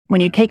when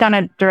you take on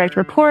a direct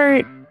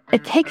report,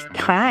 it takes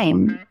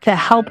time to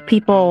help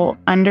people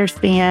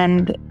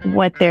understand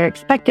what they're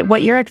expected,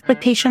 what your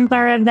expectations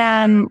are of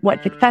them,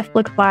 what success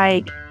looks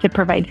like, to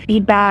provide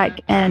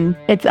feedback. And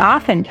it's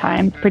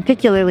oftentimes,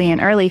 particularly in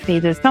early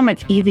phases, so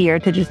much easier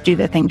to just do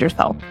the things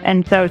yourself.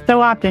 And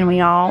so often we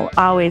all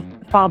always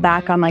fall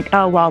back on like,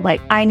 oh, well,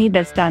 like I need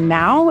this done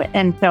now.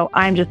 And so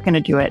I'm just going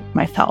to do it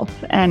myself.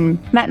 And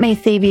that may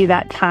save you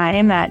that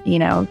time, that,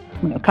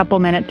 a couple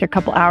minutes or a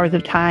couple hours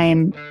of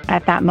time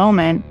at that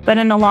moment. But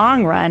in the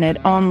long run, it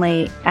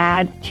only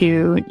adds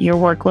to your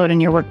workload and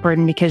your work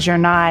burden, because you're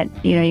not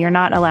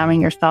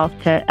allowing yourself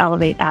to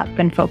elevate up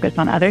and focus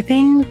on other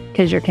things,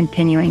 because you're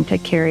continuing to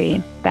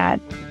carry that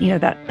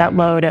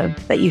load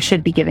of that you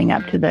should be giving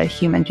up to the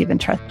humans you've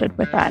entrusted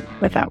with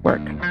that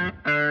work.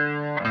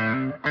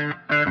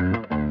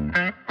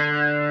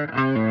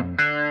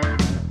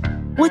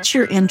 What's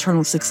your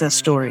internal success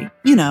story?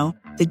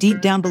 The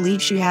deep down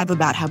beliefs you have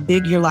about how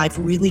big your life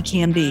really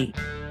can be.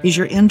 Is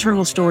your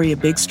internal story a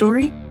big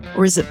story?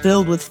 Or is it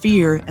filled with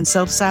fear and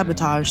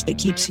self-sabotage that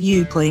keeps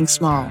you playing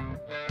small?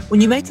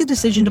 When you make the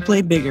decision to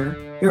play bigger,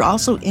 you're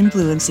also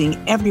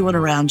influencing everyone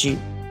around you.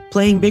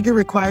 Playing bigger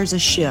requires a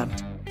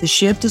shift. The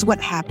shift is what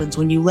happens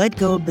when you let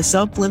go of the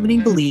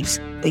self-limiting beliefs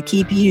that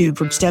keep you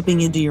from stepping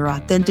into your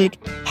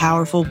authentic,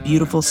 powerful,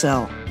 beautiful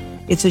self.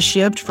 It's a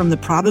shift from the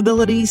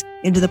probabilities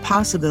into the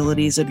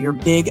possibilities of your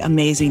big,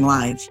 amazing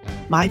life.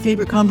 My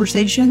favorite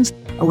conversations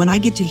are when I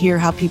get to hear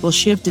how people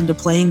shift into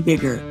playing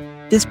bigger.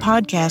 This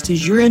podcast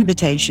is your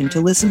invitation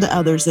to listen to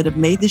others that have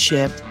made the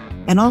shift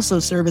and also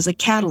serve as a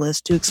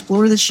catalyst to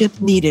explore the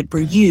shift needed for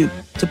you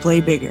to play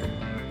bigger.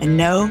 And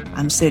know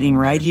I'm sitting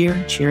right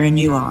here cheering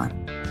you on.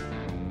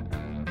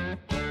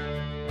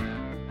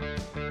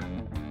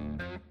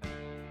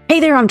 Hey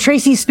there, I'm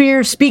Tracy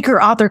Spears,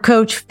 speaker, author,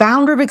 coach,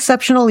 founder of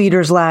Exceptional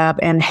Leaders Lab,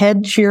 and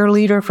head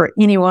cheerleader for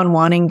anyone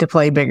wanting to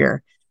play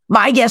bigger.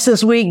 My guest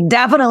this week,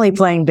 definitely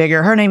playing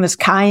bigger. Her name is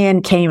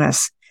Kian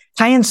Camus.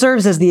 Kian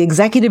serves as the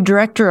executive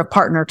director of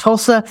Partner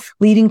Tulsa,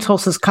 leading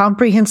Tulsa's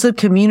comprehensive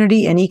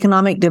community and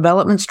economic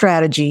development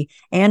strategy,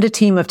 and a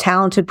team of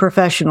talented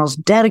professionals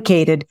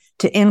dedicated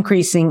to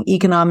increasing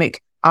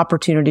economic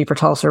opportunity for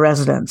Tulsa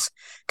residents.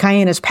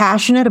 Kian is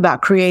passionate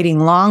about creating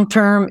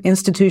long-term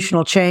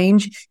institutional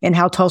change in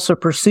how Tulsa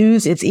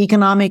pursues its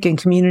economic and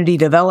community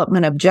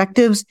development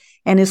objectives,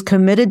 and is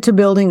committed to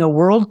building a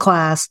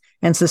world-class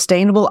and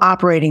sustainable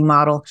operating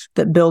model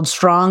that builds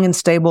strong and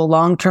stable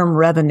long-term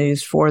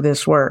revenues for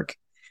this work.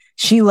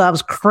 She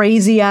loves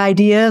crazy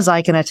ideas,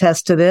 I can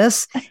attest to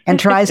this, and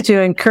tries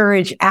to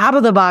encourage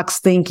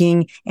out-of-the-box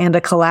thinking and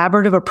a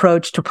collaborative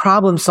approach to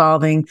problem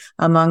solving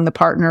among the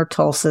Partner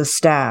Tulsa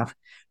staff.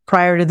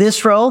 Prior to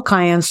this role,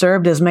 Kian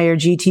served as Mayor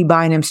G.T.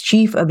 Bynum's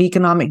Chief of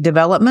Economic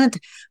Development.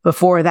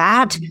 Before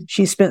that,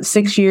 she spent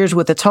 6 years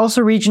with the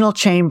Tulsa Regional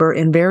Chamber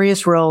in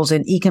various roles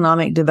in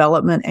economic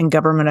development and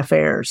government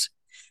affairs.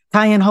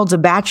 Kian holds a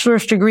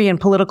bachelor's degree in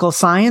political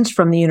science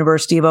from the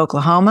University of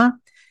Oklahoma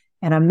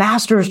and a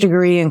master's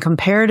degree in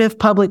comparative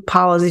public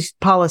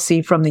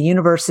policy from the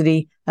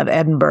University of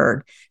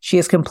Edinburgh. She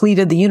has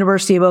completed the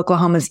University of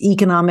Oklahoma's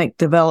Economic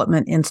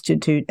Development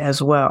Institute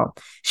as well.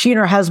 She and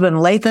her husband,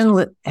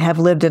 Lathan, have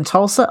lived in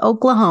Tulsa,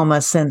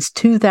 Oklahoma since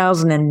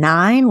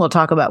 2009. We'll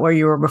talk about where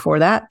you were before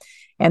that.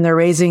 And they're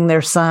raising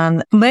their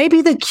son,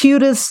 maybe the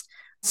cutest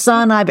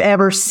son I've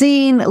ever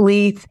seen,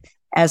 Leith,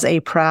 as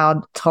a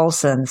proud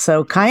Tulsan.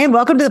 So, Kian,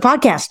 welcome to the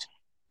podcast.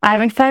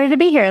 I'm excited to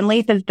be here. And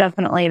Leith is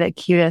definitely the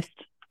cutest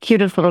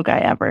little guy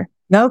ever.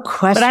 No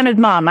question. But I'm his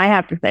mom. I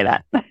have to say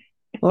that.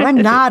 Well, I'm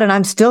not, and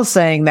I'm still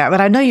saying that, but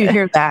I know you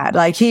hear that.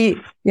 Like he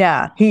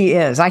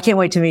is. I can't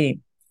wait to meet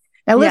him.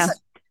 Now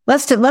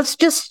listen, let's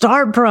just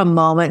start for a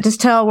moment.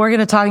 We're going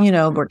to talk,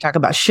 we're talking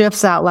about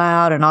shifts out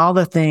loud and all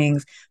the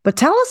things, but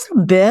tell us a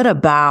bit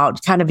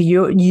about kind of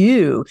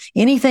you,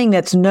 anything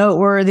that's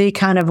noteworthy,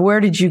 kind of where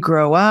did you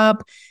grow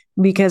up?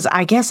 Because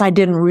I guess I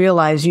didn't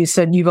realize you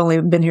said you've only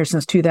been here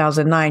since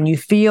 2009. You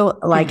feel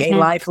like a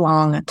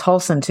lifelong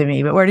Tulsan to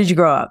me, but where did you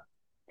grow up?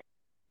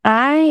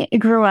 I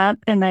grew up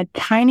in the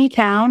tiny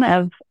town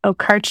of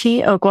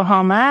Okarche,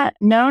 Oklahoma,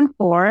 known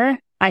for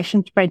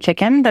Isham's fried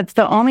chicken. That's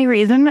the only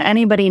reason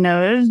anybody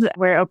knows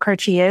where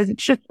Okarche is.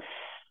 It's just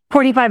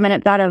 45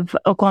 minutes out of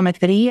Oklahoma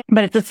City,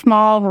 but it's a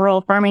small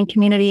rural farming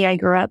community. I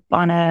grew up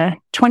on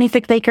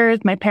 26 acres.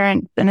 My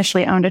parents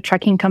initially owned a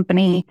trucking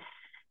company,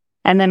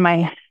 and then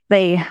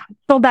they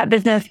sold that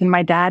business, and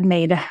my dad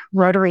made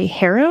rotary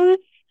harrows.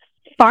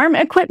 Farm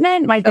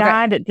equipment. My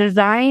dad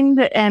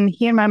designed, and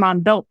he and my mom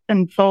built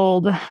and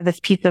sold this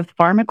piece of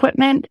farm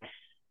equipment.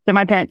 So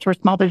my parents were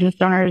small business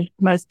owners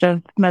most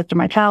of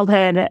my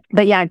childhood.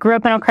 But yeah, grew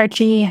up in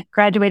Okarche,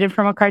 graduated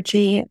from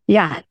Okarche.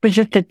 Yeah, was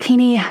just a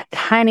teeny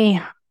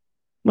tiny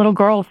little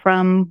girl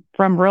from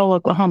rural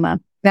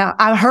Oklahoma. Now,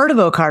 I've heard of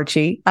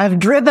Okarche. I've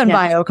driven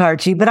by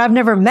Okarche, but I've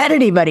never met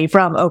anybody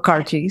from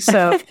Okarche.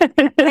 So,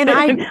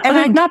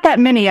 there's not that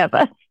many of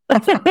us.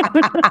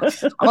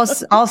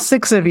 all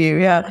six of you.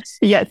 Yeah.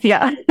 Yes.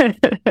 Yeah.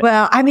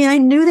 Well, I mean, I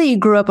knew that you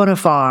grew up on a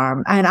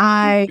farm, and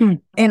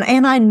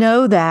I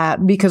know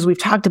that because we've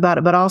talked about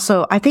it, but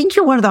also I think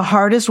you're one of the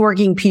hardest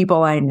working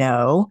people I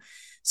know.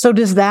 So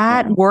does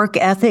that work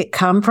ethic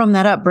come from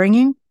that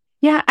upbringing?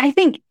 Yeah, I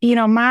think,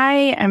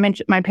 I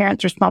mentioned my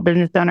parents are small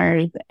business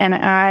owners, and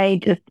I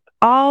just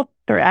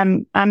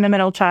I'm the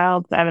middle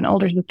child. So I have an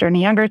older sister and a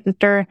younger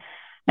sister,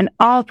 and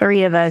all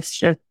three of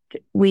us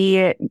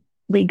we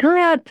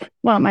grew up,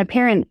 well, my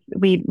parents,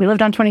 we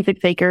lived on 26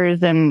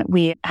 acres and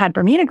we had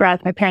Bermuda grass.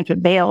 My parents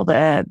would bale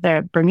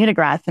the Bermuda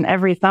grass, and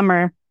every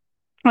summer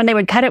when they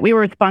would cut it, we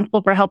were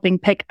responsible for helping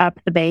pick up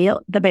the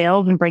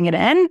bales and bring it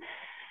in.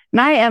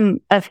 And I am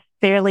a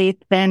fairly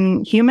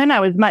thin human.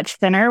 I was much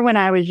thinner when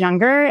I was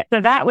younger.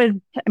 So that was,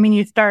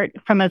 you start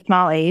from a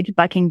small age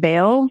bucking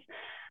bales.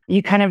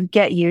 You kind of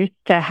get used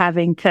to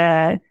having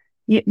to,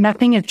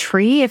 nothing is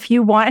free. If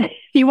you want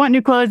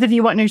new clothes, if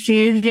you want new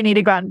shoes, you need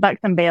to go out and buck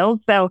some bales.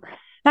 So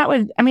that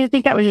was, I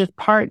think that was just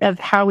part of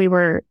how we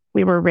were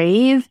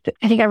raised.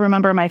 I think I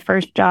remember my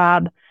first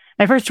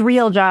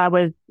real job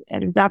was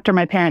after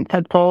my parents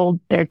had sold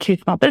their two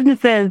small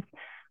businesses.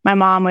 My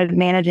mom was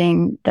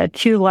managing the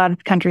Two Loves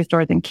country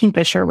stores in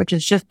Kingfisher, which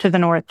is just to the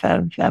north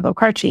of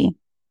Okarche.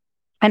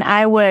 And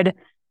I would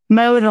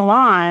mow the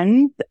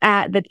lawns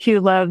at the Two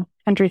Loves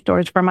country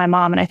stores for my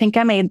mom. And I think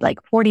I made like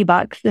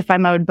 $40 if I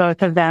mowed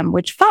both of them,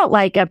 which felt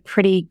like a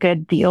pretty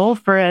good deal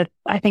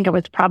I think I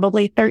was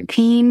probably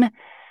 13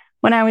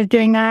 when I was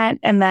doing that.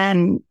 And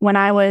then when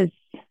I was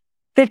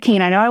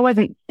 15, I know I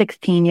wasn't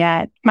 16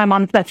 yet, my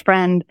mom's best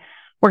friend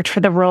worked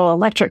for the rural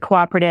electric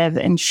cooperative,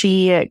 and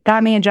she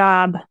got me a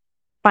job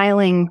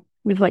filing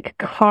with like a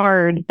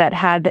card that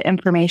had the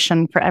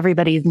information for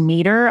everybody's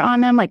meter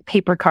on them, like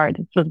paper cards.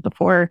 This was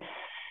before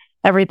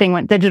everything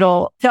went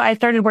digital. So I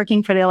started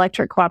working for the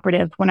electric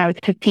cooperative when I was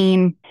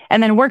 15,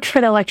 and then worked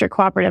for the electric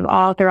cooperative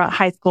all throughout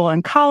high school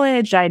and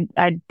college. I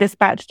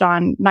dispatched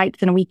on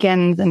nights and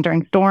weekends and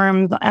during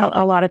storms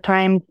a lot of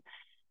times.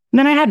 And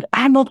then I had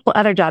multiple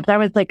other jobs. I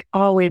was like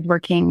always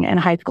working in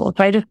high school.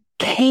 So I just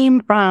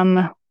came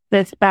from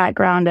this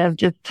background of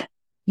just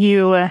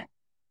you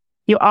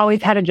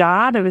always had a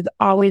job. It was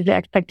always the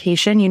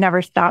expectation. You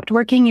never stopped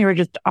working. You were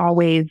just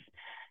always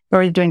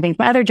doing things.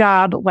 My other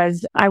job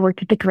was I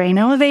worked at the grain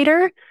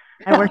elevator.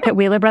 I worked at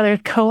Wheeler Brothers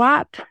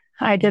Co-op.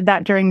 I did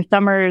that during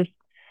summers,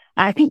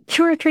 I think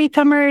 2 or 3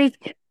 summers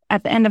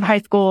at the end of high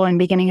school and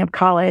beginning of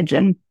college.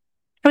 And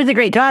it was a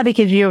great job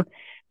because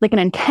like an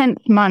intense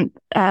month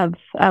of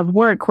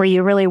work where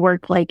you really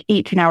worked like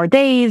 18-hour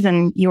days,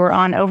 and you were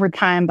on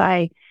overtime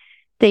by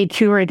day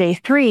 2 or day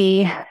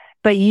 3.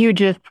 But you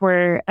just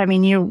were,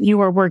 you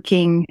were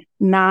working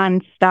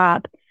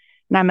nonstop.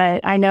 And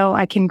I know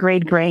I can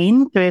grade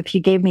grain. So if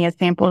you gave me a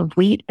sample of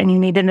wheat and you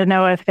needed to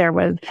know if there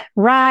was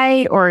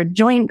rye or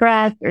joint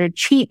grass or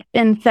cheat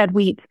in said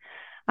wheat,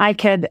 I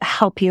could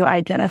help you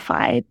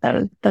identify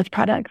those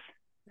products.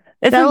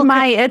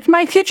 It's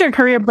my future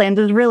career plans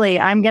is really,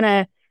 I'm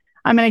going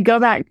to go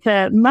back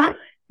to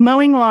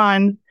mowing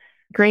lawns,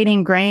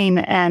 grading grain,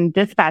 and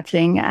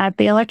dispatching at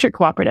the electric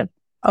cooperative.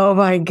 Oh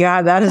my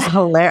God, that is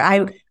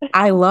hilarious.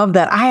 I love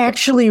that. I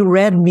actually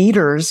read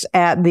meters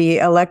at the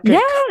electric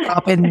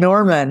shop in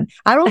Norman.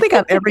 I don't think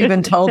I've ever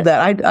even told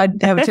that. I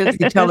have a tendency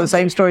to tell the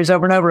same stories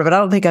over and over, but I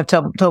don't think I've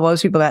told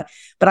most people that.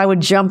 But I would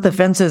jump the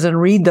fences and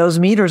read those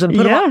meters and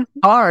put them on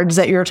cards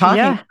that you're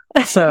talking about.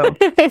 So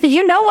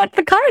you know what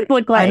the cards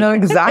look like. I know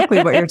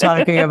exactly what you're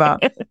talking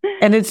about.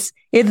 And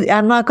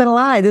I'm not going to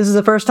lie. This is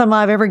the first time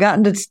I've ever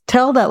gotten to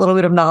tell that little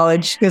bit of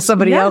knowledge because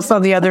somebody else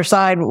on the other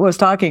side was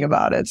talking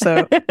about it.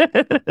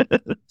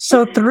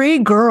 So 3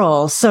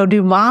 girls. So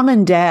do mom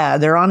and dad,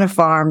 they're on a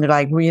farm. They're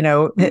like,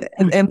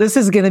 and this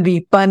is going to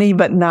be funny,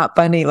 but not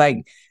funny.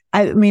 Like,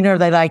 are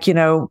they like,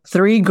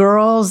 3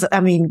 girls?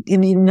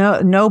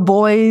 No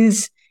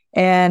boys.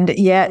 And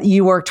yet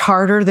you worked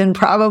harder than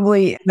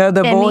probably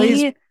the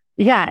boys.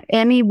 Yeah,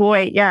 any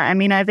boy. Yeah,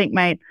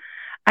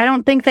 I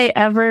don't think they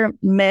ever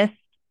missed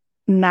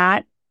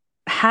not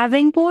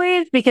having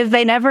boys because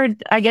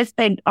I guess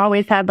they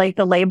always had like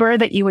the labor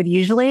that you would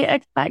usually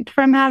expect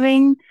from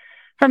having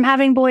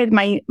boys.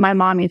 My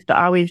mom used to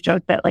always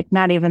joke that like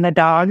not even the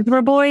dogs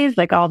were boys,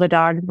 like all the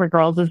dogs were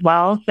girls as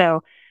well.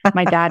 So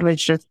my dad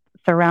was just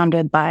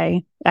surrounded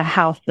by a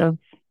house of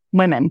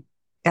women.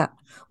 Yeah.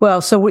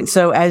 Well,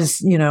 so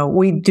as you know,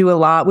 we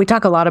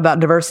talk a lot about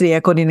diversity,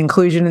 equity, and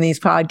inclusion in these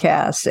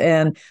podcasts,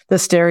 and the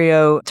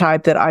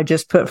stereotype that I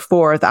just put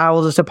forth, I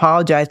will just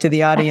apologize to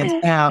the audience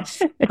now.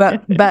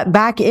 But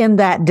back in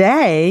that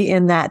day,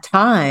 in that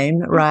time,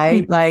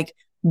 right? Like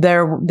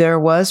there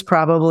was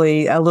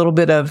probably a little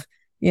bit of,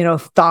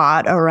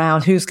 thought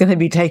around who's going to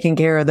be taking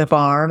care of the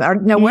farm.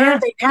 Where are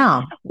they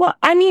now? Well,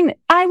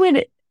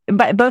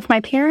 but both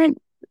my parents,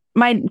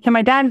 my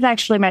dad's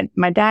actually,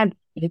 my dad,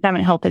 he's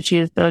having health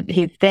issues, so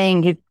he's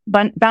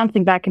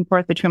bouncing back and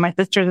forth between my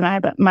sisters and I,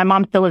 but my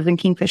mom still lives in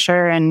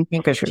Kingfisher, and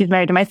she's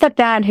married to my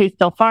stepdad who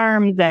still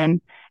farms, and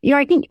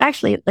I think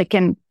actually like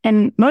in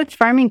most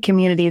farming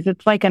communities,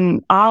 it's like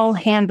an all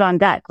hands on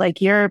deck.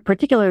 Like you're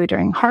particularly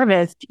during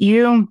harvest,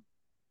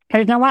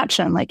 there's no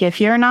option. Like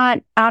if you're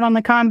not out on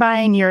the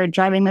combine, you're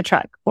driving the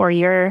truck, or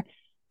you're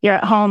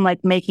at home,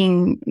 like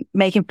making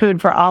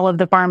food for all of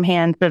the farm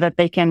hands so that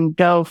they can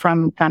go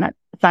from sun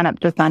up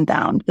to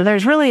sundown. So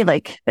there's really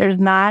like, there's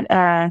not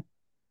a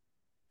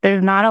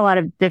lot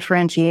of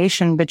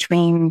differentiation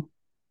between,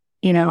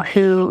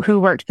 who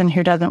works and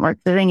who doesn't work.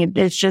 The thing,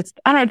 it's just,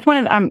 I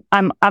don't know,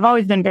 I've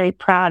always been very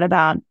proud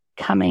about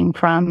coming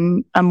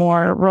from a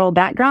more rural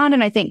background.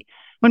 And I think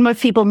when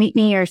most people meet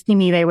me or see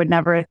me, they would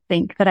never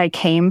think that I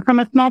came from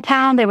a small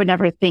town. They would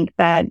never think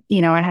that,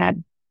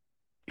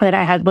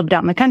 I had lived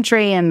out in the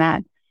country and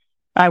that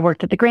I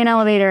worked at the grain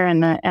elevator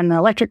and the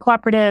electric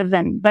cooperative.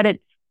 But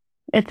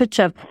it's such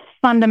a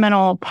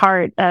fundamental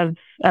part of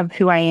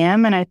who I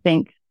am. And I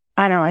think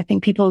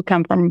people who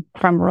come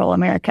from rural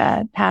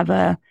America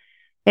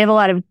they have a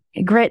lot of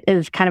grit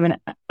is kind of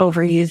an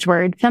overused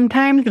word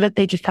sometimes, but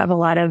they just have a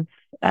lot of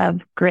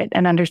grit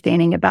and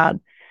understanding about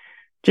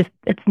just,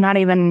 it's not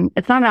an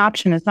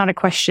option. It's not a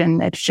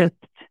question. It's just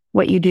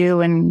what you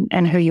do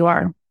and who you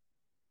are.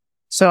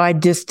 So I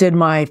just did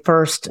my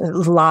first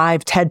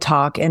live TED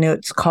Talk, and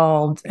it's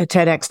called a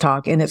TEDx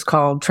talk, and it's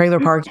called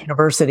Trailer Park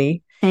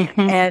University. Mm-hmm.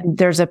 And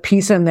there's a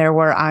piece in there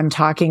where I'm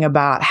talking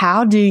about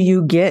how do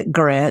you get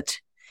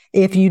grit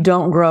if you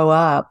don't grow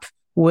up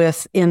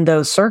in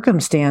those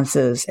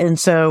circumstances. And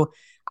so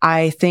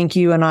I think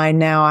you and I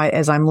now,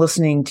 as I'm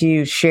listening to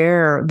you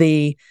share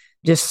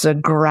so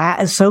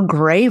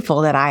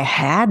grateful that I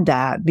had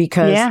that,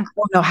 because I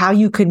don't know how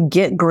you could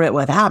get grit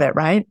without it,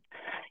 right?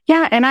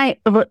 Yeah. And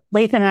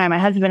Lathan and I, my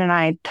husband and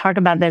I talk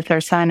about this.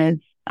 Our son is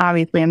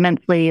obviously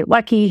immensely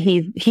lucky.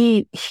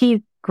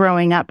 He's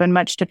growing up in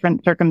much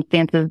different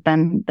circumstances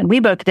than we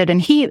both did.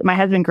 And my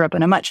husband grew up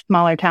in a much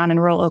smaller town in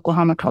rural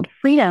Oklahoma called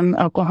Freedom,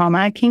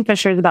 Oklahoma.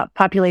 Kingfisher is about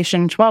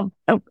population 12,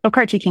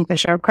 Okarche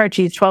Kingfisher.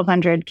 Okarche is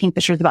 1,200.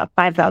 Kingfisher is about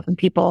 5,000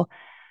 people.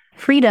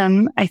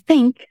 Freedom, I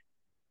think,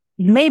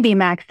 may be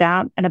maxed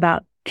out at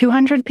about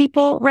 200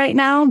 people right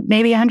now,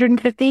 maybe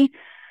 150.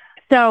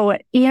 So,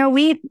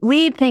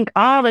 we think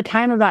all the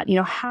time about,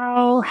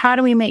 how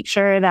do we make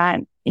sure that,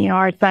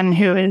 our son,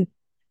 who is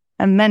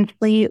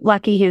immensely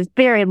lucky, he's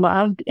very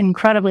loved,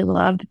 incredibly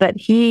loved, but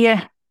he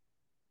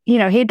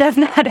does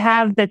not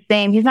have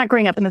he's not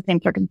growing up in the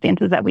same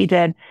circumstances that we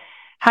did.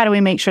 How do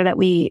we make sure that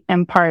we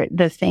impart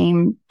the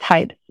same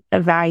types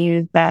of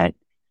values that,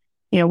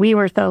 we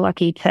were so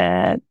lucky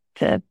to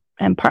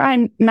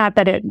impart? Not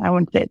that I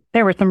wouldn't say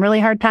there were some really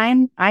hard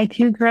times. I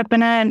too grew up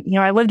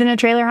I lived in a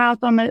trailer house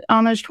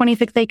on those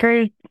 26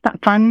 acres. It's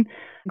not fun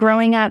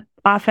growing up,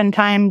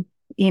 oftentimes,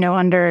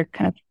 under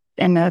kind of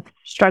in the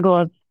struggle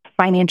of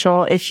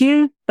financial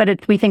issues,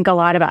 but we think a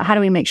lot about how do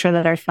we make sure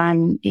that our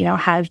son,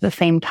 has the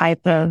same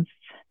type of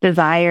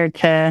desire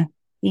to,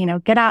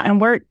 get out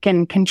and work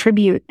and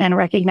contribute and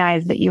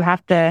recognize that you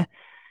have to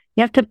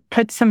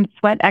put some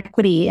sweat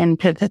equity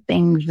into the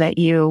things that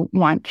you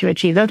want to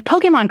achieve. Those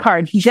Pokemon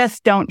cards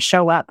just don't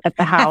show up at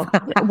the house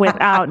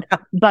without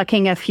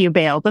bucking a few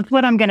bales. That's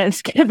what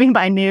it's going to be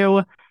my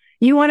new,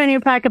 you want a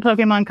new pack of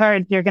Pokemon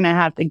cards, you're going to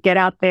have to get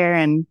out there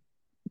and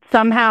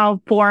somehow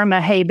form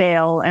a hay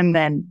bale and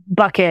then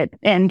buck it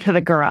into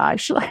the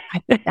garage.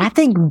 I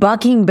think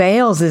bucking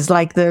bales is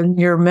like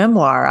your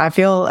memoir. I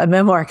feel a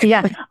memoir.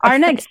 Yeah. Our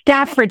next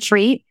staff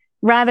retreat,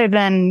 rather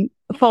than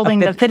folding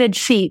the fitted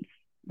sheets,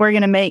 we're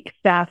going to make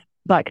staff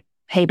buck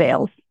hay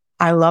bales.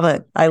 I love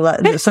it.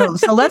 So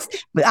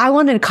I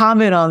wanted to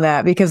comment on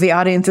that because the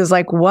audience is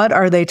like, what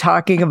are they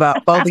talking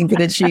about? Folding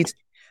fitted sheets.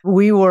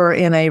 We were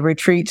in a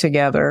retreat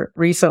together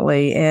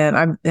recently, and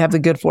I have the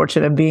good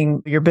fortune of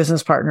being your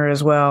business partner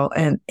as well.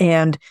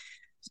 And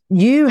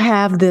you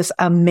have this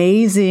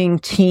amazing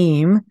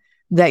team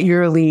that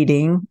you're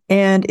leading.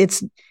 And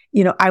it's,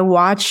 I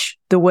watch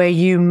the way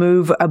you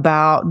move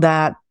about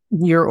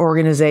your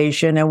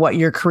organization and what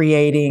you're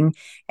creating.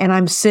 And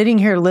I'm sitting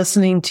here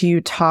listening to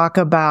you talk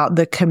about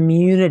the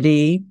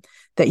community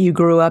that you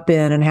grew up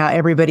in and how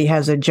everybody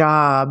has a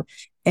job.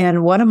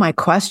 And one of my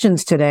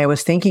questions today I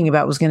was thinking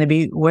about was going to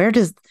be, where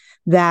does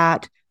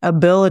that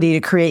ability to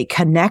create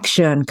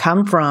connection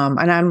come from?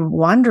 And I'm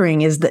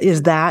wondering, is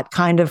that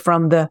kind of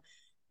from the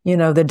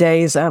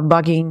days of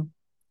bucking?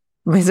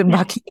 Was it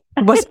bucking?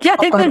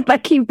 It's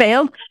bucking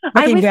bales.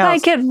 I wish I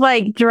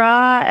could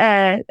draw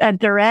a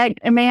direct.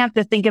 I may have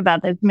to think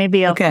about this.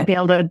 Maybe I'll be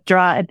able to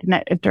draw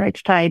a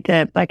direct tie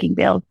to bucking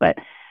bales. But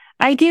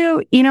I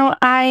do.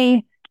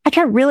 I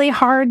try really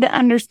hard to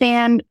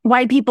understand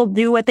why people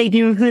do what they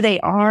do, who they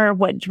are,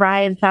 what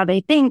drives how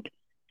they think.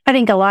 I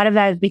think a lot of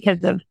that is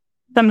because of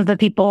some of the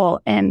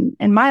people in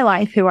my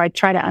life who I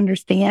try to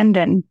understand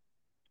and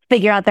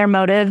figure out their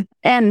motives.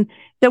 And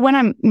so when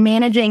I'm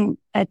managing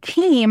a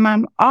team,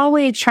 I'm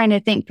always trying to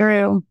think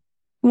through,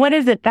 what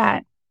is it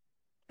that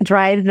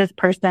drives this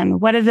person?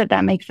 What is it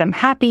that makes them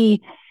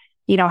happy?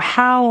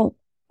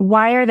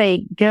 Why are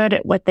they good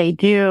at what they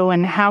do?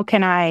 And how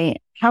can I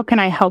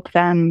help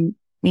them,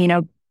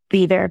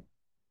 be their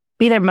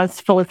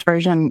most fullest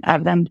version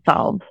of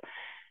themselves?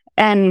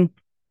 And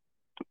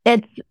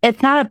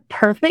it's not a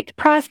perfect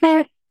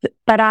process,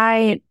 but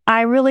I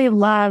really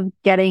love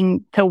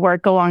getting to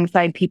work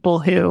alongside people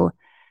who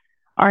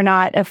are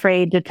not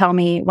afraid to tell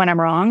me when I'm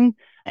wrong.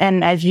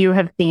 And as you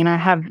have seen, I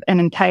have an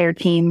entire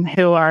team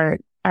who are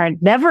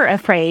never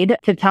afraid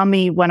to tell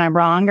me when I'm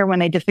wrong or when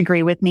they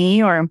disagree with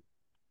me, or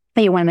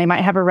when they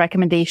might have a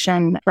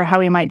recommendation for how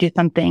we might do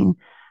something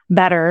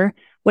better,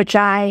 which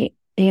I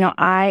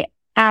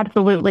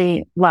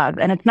absolutely love.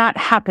 And it's not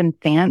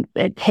happenstance.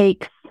 It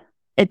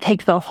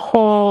takes a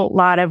whole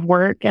lot of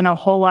work and a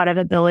whole lot of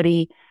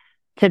ability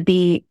to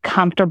be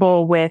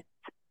comfortable with,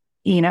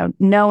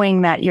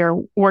 knowing that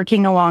you're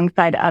working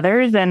alongside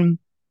others. And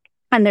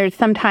there's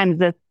sometimes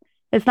this,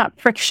 it's not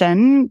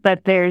friction,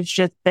 but there's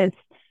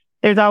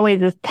always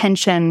this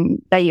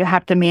tension that you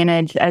have to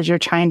manage as you're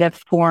trying to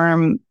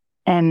form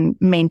and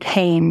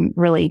maintain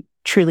really,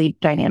 truly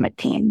dynamic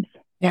teams.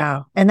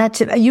 Yeah. And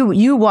that's it.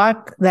 You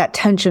walk that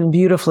tension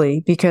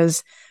beautifully,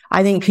 because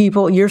I think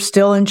you're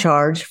still in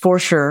charge for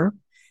sure.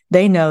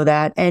 They know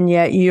that. And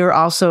yet you're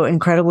also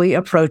incredibly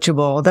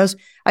approachable.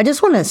 I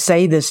just want to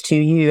say this to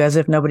you as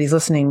if nobody's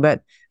listening,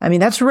 but I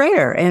mean, that's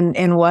rare.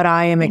 And what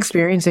I am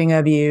experiencing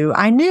of you,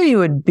 I knew you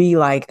would be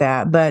like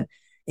that, but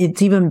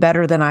it's even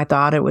better than I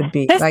thought it would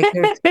be. Like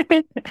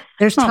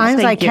there's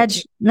times I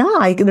catch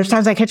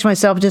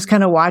myself just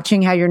kind of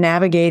watching how you're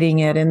navigating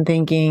it and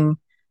thinking,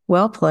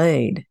 well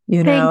played,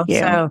 Thank you.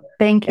 So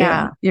thank you.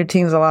 Yeah, your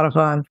team's a lot of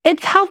fun.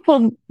 It's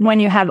helpful when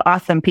you have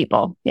awesome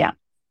people. Yeah.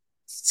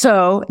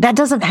 So that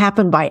doesn't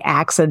happen by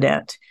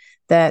accident,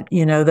 that,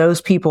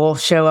 those people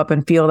show up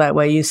and feel that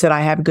way. You said,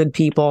 I have good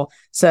people.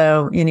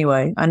 So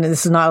anyway, I know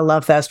this is not a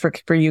love fest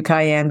for you,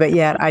 Kian, but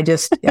yet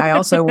I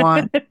also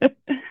want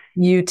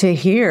you to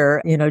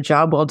hear,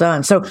 job well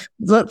done. So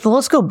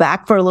let's go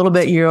back for a little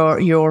bit.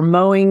 You're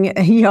mowing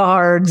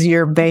yards,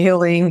 you're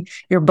baling,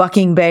 you're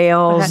bucking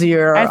bales,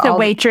 I was a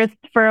waitress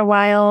for a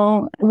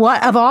while.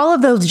 What of all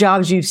of those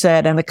jobs you've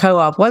said and the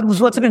co-op,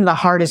 what's been the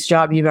hardest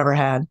job you've ever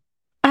had?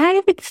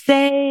 I would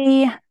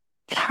say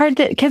it's hard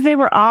because they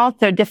were all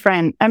so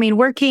different. I mean,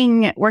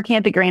 working at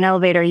the grain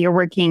elevator, you're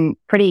working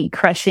pretty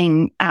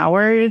crushing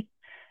hours,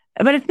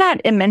 but it's not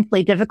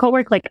immensely difficult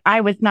work. Like, I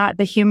was not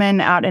the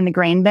human out in the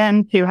grain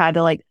bins who had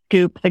to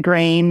scoop the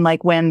grain,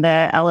 when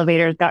the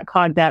elevators got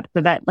clogged up,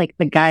 so that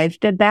the guys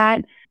did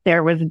that.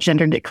 There was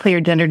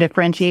clear gender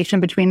differentiation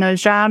between those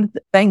jobs.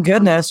 Thank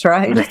goodness,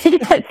 right?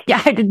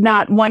 Yeah, I did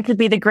not want to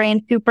be the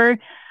grain scooper,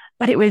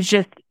 but it was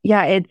just,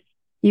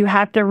 you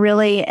have to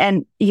really,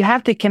 and you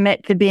have to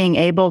commit to being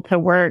able to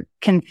work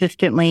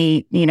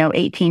consistently,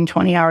 18,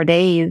 20-hour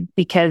days,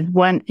 because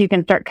once you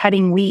can start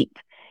cutting wheat,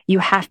 you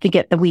have to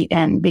get the wheat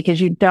in,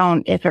 because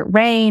if it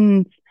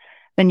rains,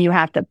 then you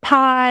have to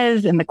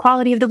pause and the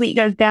quality of the wheat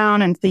goes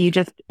down. And so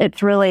it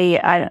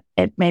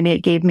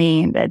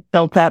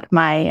built up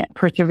my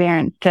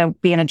perseverance to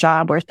be in a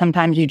job where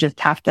sometimes you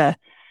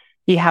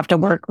have to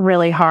work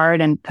really hard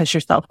and push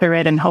yourself through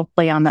it. And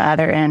hopefully on the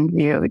other end,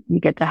 you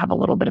get to have a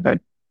little bit of a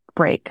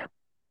break.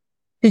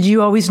 Did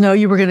you always know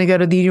you were going to go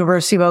to the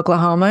University of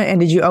Oklahoma? And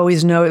did you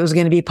always know it was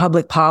going to be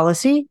public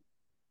policy?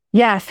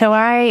 Yeah. So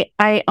I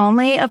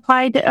only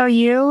applied to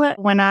OU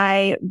when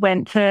I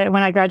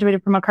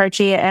graduated from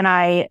McCarthy, and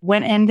I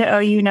went into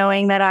OU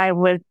knowing that I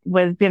was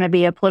going to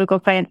be a political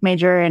science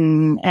major,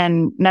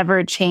 and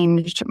never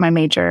changed my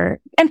major.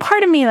 And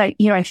part of me,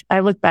 I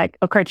look back,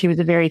 McCarthy was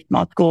a very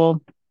small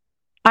school.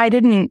 I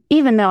didn't,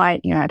 even though I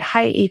had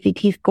high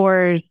ACT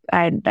scores,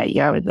 I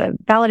was a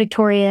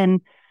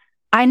valedictorian.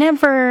 I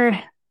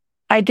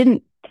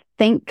didn't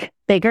think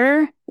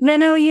bigger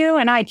than OU.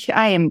 And I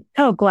am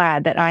so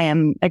glad that I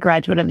am a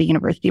graduate of the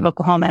University of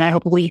Oklahoma, and I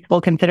hope Leith will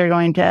consider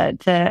going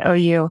to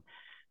OU.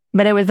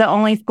 But it was the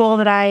only school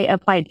that I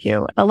applied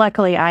to.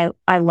 Luckily, I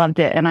loved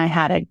it, and I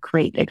had a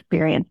great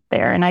experience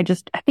there. And I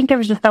think there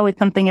was just always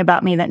something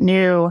about me that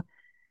knew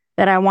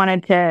that I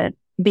wanted to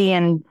be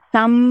in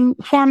some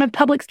form of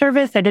public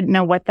service. I didn't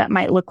know what that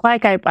might look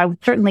like. I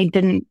certainly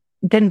didn't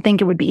think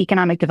it would be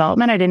economic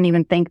development. I didn't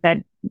even think that,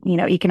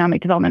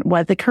 economic development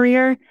was a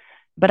career,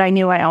 but I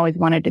knew I always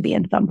wanted to be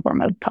in some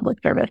form of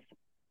public service.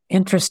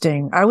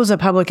 Interesting. I was a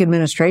public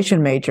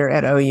administration major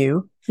at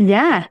OU.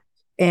 Yeah.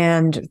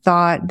 And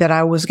thought that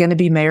I was going to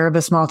be mayor of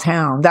a small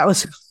town. That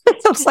was, it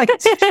was like,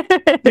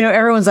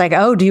 everyone's like,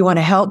 oh, do you want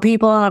to help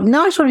people?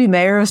 No, I just want to be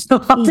mayor of a small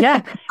town.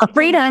 Yeah.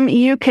 Freedom.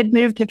 You could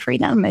move to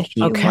Freedom if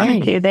you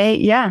wanted to.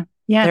 Yeah.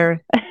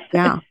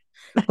 Yeah.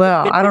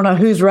 Well, I don't know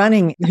who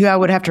I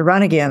would have to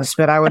run against,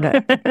 but I would.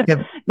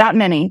 Not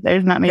many.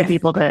 There's not many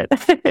people that.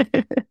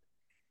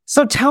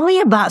 So tell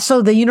me about,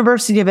 the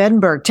University of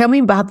Edinburgh. Tell me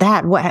about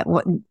that.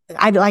 What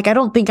I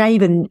don't think I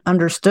even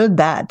understood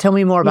that. Tell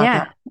me more about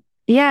that.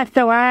 Yeah.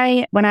 So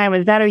when I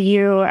was at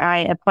OU, I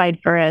applied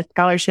for a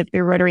scholarship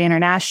through Rotary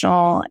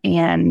International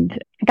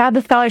and got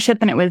the scholarship.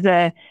 And it was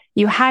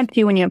you had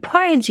to, when you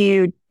applied,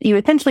 you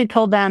essentially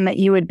told them that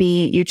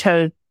you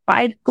chose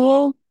 5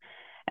 schools,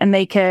 and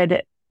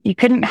you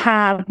couldn't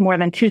have more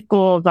than 2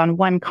 schools on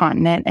one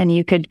continent, and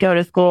you could go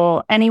to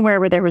school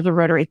anywhere where there was a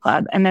Rotary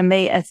Club. And then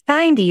they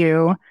assigned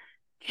you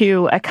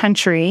to a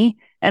country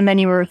And then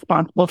you were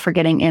responsible for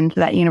getting into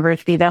that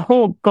university. The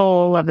whole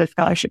goal of the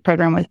scholarship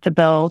program was to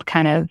build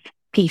kind of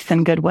peace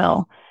and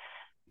goodwill,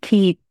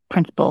 key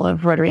principle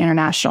of Rotary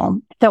International.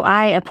 So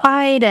I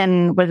applied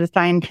and was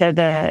assigned to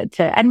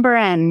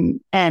Edinburgh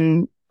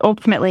and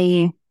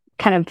ultimately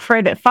kind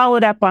of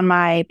followed up on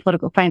my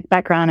political science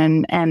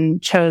background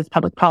and chose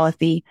public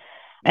policy.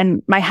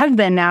 And my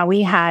husband, now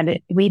we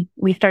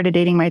started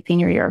dating my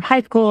senior year of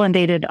high school and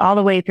dated all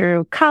the way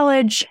through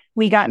college.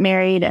 We got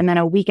married, and then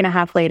a week and a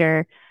half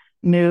later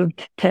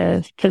moved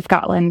to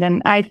Scotland.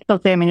 And I still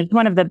say, it's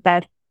one of the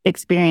best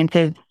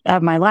experiences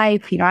of my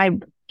life. I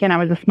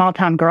was a small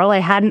town girl.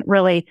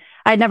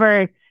 I'd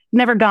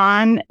never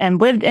gone and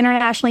lived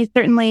internationally,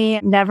 certainly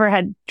never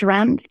had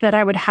dreamt that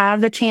I would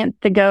have the chance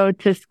to go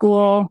to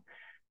school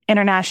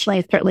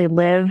internationally, certainly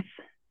live.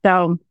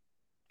 So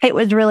it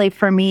was really,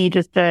 for me,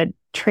 just a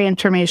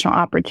transformational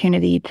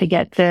opportunity to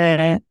get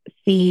to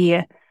see,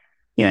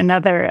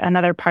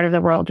 another part of the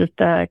world, just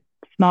a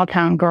small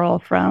town girl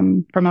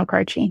from Oak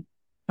Archie.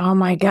 Oh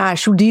my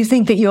gosh. Do you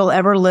think that you'll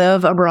ever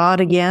live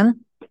abroad again?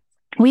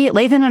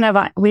 Lathan and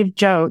I, we've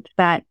joked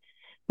that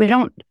we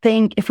don't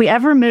think if we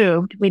ever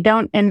moved, we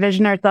don't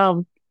envision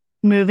ourselves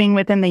moving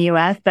within the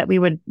U.S., that we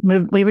would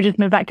just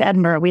move back to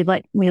Edinburgh.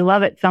 We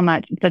love it so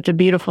much. It's such a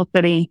beautiful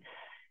city.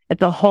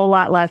 It's a whole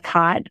lot less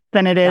hot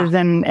than it is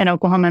in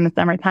Oklahoma in the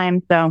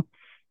summertime. So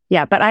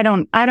yeah, but I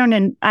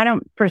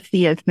don't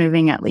foresee us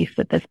moving, at least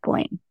at this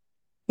point.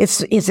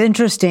 It's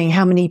interesting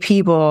how many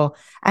people,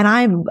 and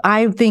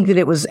I think that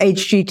it was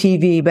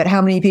HGTV, but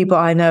how many people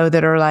I know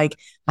that are like,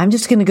 I'm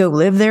just going to go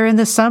live there in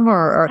the summer,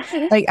 or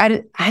like,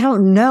 I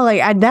don't know.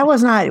 Like I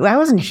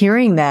wasn't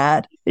hearing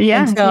that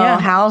until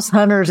House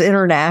Hunters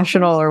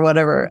International or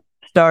whatever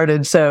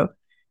started. So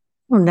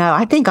no,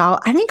 I think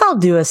I'll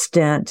do a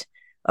stint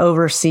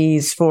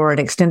overseas for an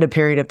extended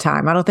period of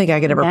time. I don't think I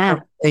could ever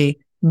permanently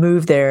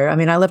move there.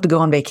 I love to go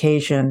on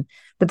vacation,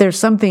 but there's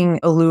something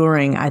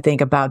alluring, I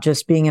think, about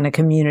just being in a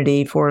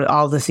community for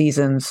all the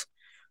seasons,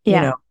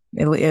 at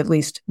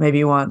least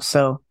maybe once.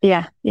 So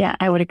yeah,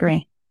 I would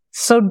agree.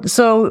 So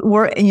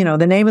we're,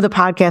 the name of the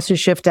podcast is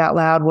Shift Out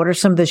Loud. What are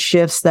some of the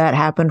shifts that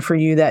happened for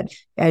you that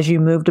as you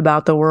moved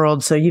about the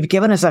world? So you've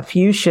given us a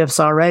few shifts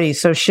already.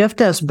 So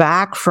shift us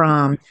back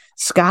from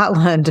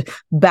Scotland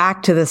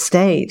back to the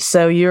States.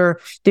 So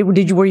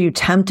were you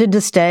tempted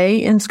to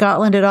stay in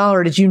Scotland at all?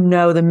 Or did you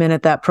know the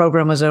minute that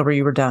program was over,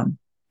 you were done?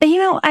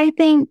 I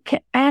think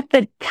at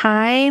the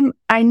time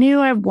I knew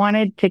I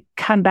wanted to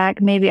come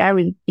back. Maybe I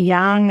was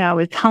young, I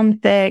was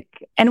homesick,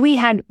 and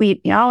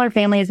all our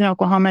family is in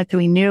Oklahoma, so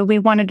we knew we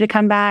wanted to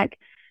come back.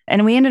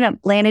 And we ended up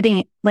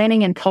landing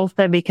in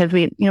Tulsa because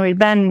we'd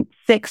been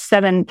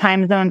 6-7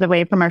 time zones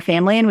away from our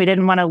family, and we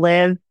didn't want to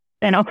live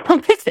in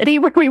Oklahoma City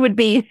where we would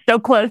be so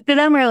close to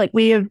them. We're like,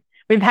 we've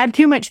had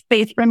too much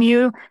space from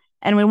you,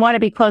 and we want to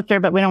be closer,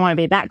 but we don't want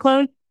to be that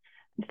close.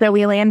 So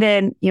we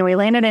landed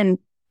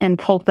in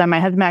Tulsa.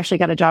 My husband actually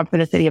got a job for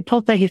the city of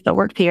Tulsa. He still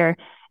works here.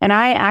 And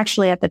I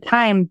actually, at the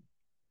time,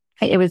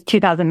 it was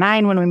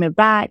 2009 when we moved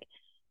back,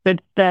 but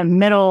the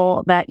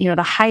middle,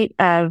 the height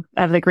of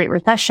the Great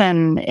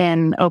Recession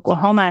in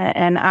Oklahoma.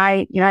 And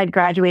I'd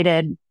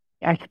graduated,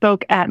 I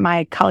spoke at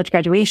my college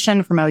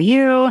graduation from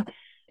OU.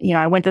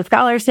 I went to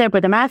scholarship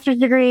with a master's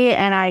degree,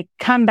 and I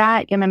come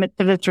back in the midst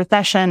of this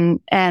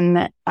recession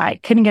and I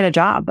couldn't get a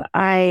job.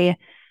 I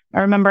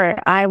remember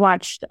I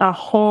watched a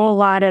whole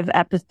lot of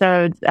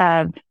episodes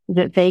of, is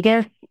it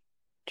Vegas?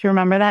 Do you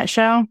remember that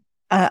show?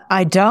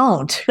 I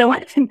don't. So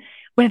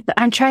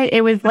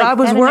it was like, I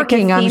was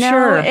working, I'm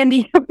sure. And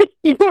you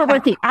were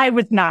working. I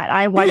was not.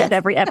 I watched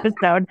every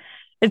episode.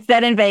 It's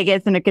set in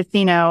Vegas in a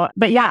casino.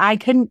 But yeah, I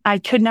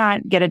could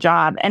not get a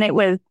job. And it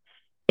was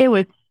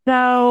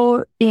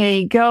so,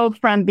 you go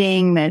from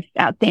being this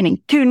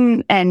outstanding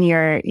student and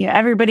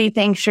everybody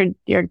thinks you're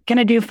going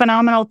to do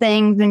phenomenal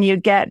things, and you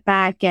get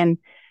back and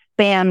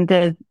bam,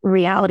 the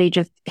reality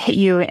just hit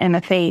you in the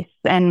face.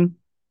 And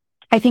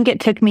I think it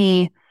took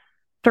me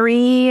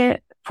 3-4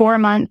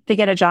 months to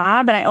get a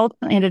job. And I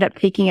ultimately ended up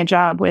taking a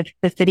job with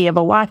the city of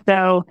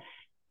Owasso,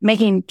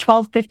 making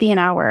 $12.50 an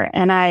hour.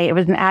 And it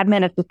was an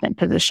admin assistant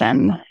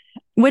position,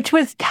 which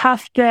was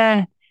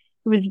it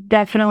was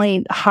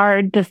definitely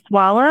hard to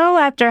swallow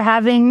after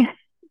having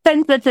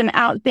been such an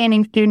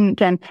outstanding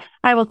student. And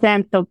I will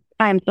say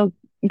I'm so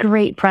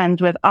great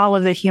friends with all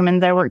of the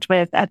humans I worked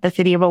with at the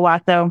city of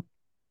Owasso,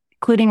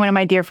 including one of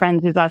my dear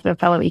friends who's also a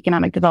fellow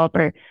economic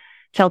developer,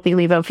 Chelsea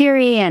Levo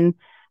Fury. And,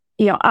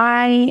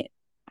 I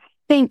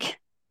think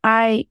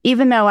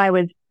even though I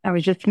was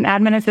just an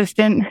admin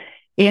assistant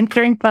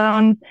answering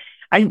phones,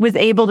 I was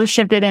able to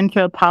shift it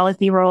into a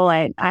policy role.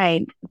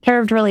 I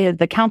served really as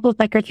the council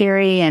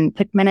secretary and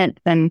took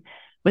minutes and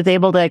was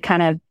able to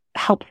kind of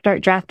help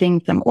start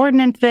drafting some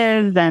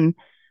ordinances. And,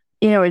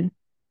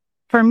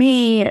 for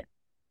me,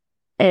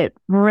 it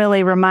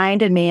really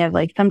reminded me of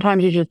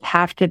sometimes you just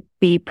have to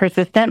be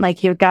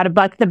persistent. You've got to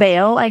buck the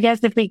bail, I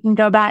guess, if we can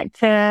go back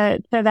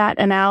to that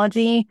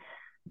analogy.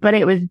 But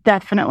it was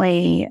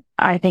definitely,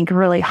 I think,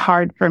 really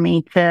hard for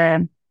me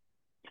to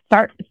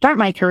start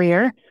my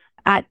career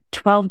at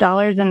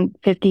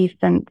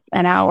 $12.50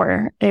 an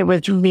hour. It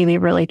was really,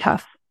 really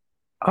tough.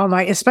 Oh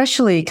my,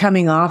 especially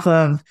coming off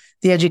of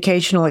the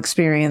educational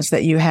experience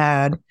that you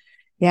had.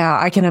 Yeah,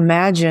 I can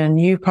imagine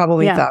you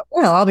probably thought,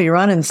 well, I'll be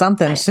running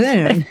something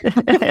soon.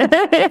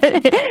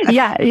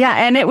 Yeah.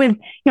 And it was,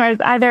 I was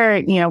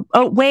either,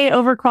 way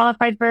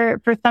overqualified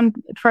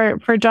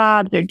for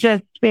jobs or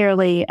just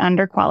barely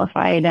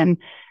underqualified. And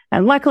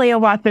luckily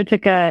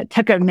Owasso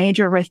took a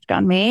major risk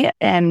on me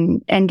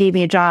and gave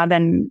me a job.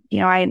 And,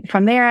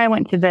 from there I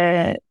went to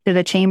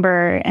the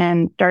chamber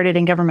and started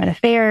in government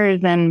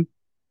affairs, and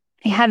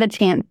I had the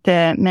chance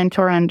to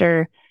mentor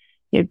under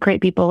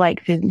great people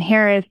like Susan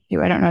Harris,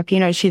 who I don't know if you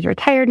know, she's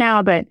retired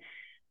now, but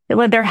it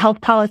led their health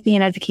policy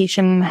and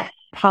education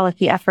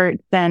policy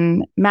efforts.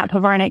 And Matt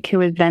Povarnik, who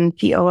was then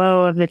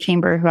COO of the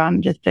chamber, who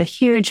I'm just a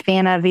huge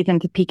fan of. He's in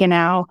Topeka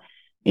now.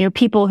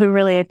 People who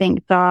really, I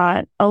think,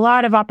 saw a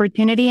lot of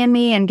opportunity in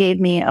me and gave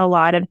me a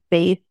lot of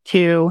space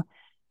to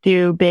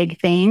do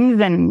big things.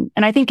 And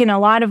I think in a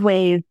lot of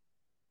ways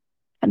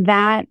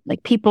that,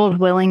 like, people's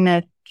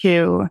willingness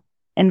to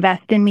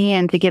invest in me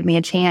and to give me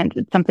a chance,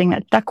 it's something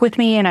that stuck with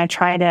me. And I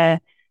try to,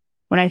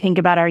 when I think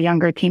about our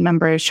younger team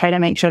members, try to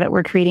make sure that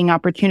we're creating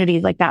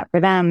opportunities like that for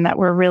them, that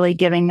we're really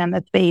giving them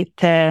the space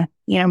to,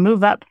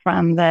 move up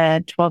from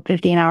the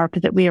 $12.50 an hour,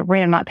 because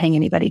we're not paying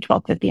anybody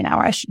 $12.50 an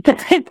hour. I should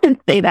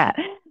say that,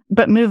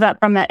 but move up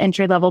from that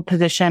entry level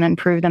position and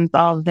prove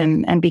themselves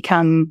and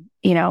become,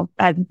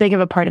 as big of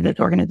a part of this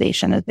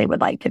organization as they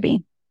would like to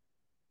be.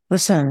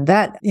 Listen,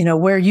 that,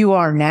 where you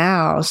are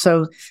now.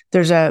 So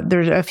there's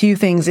a few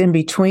things in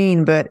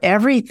between, but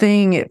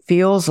everything, it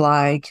feels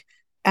like,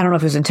 I don't know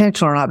if it's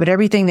intentional or not, but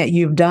everything that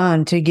you've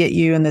done to get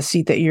you in the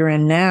seat that you're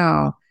in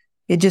now,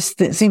 it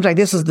seems like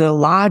this is the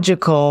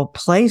logical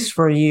place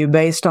for you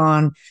based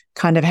on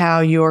kind of how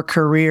your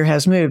career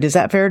has moved. Is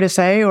that fair to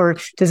say? Or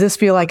does this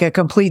feel like a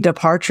complete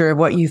departure of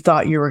what you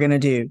thought you were going to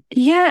do?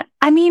 Yeah.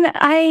 I mean,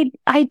 I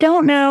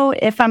don't know,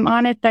 if I'm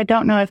honest, I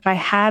don't know if I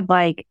had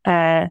like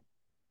a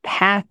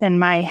path in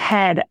my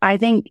head. I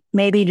think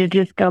maybe to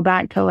just go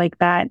back to like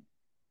that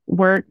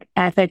work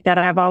ethic that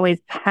I've always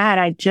had.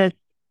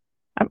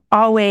 I've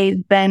always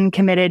been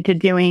committed to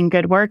doing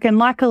good work. And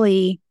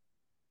luckily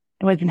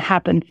it wasn't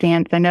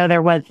happenstance. I know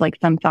there was like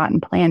some thought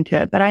and plan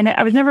to it, but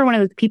I was never one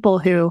of those people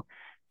who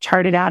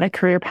charted out a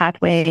career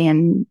pathway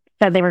and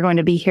said they were going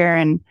to be here.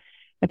 And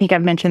I think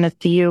I've mentioned this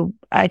to you.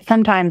 I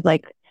sometimes,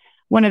 like,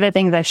 one of the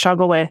things I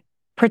struggle with,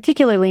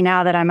 particularly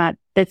now that I'm at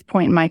this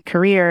point in my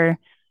career,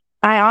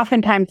 I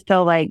oftentimes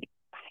still like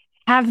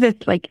have this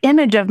like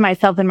image of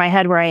myself in my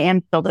head where I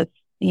am still this,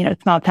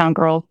 small town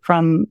girl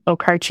from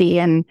Okarche.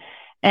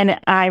 And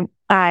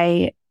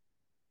I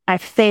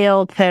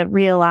fail to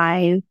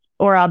realize,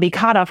 or I'll be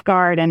caught off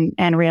guard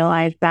and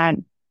realize that,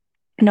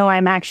 no,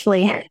 I'm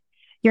actually,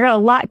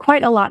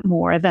 quite a lot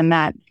more than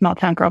that small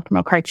town girl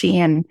from Okarche.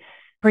 And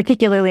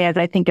particularly as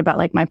I think about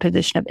like my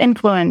position of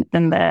influence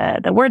and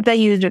the words I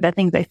use or the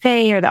things I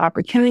say or the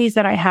opportunities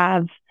that I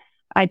have,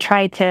 I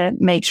try to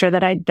make sure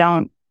that I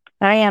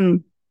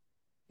am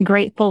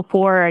grateful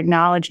for or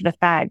acknowledge the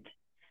fact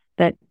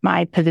that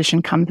my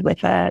position comes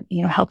with a,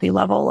 healthy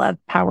level of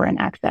power and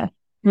access.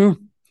 Mm.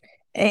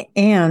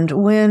 And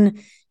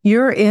when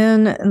you're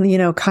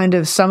in, kind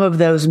of some of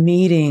those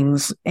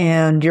meetings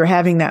and you're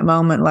having that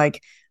moment,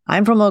 like,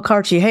 I'm from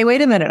Okarche. Hey,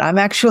 wait a minute. I'm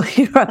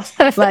actually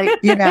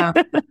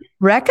like,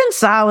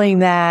 reconciling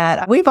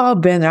that. We've all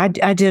been there.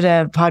 I did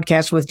a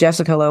podcast with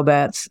Jessica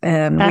Lobetz,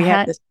 and we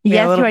had this.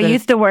 Yes, who I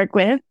used to work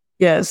with.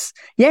 Yes,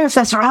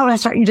 that's right.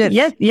 That's right. You did.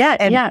 Yes,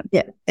 yeah.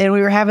 And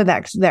we were having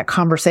that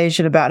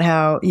conversation about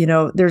how,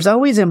 there's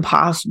always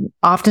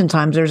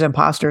oftentimes there's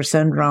imposter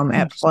syndrome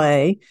at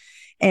play.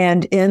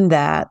 And in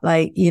that,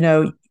 like,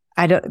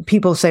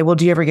 people say, well,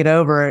 do you ever get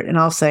over it? And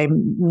I'll say,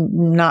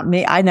 not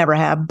me. I never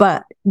have,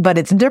 but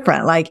it's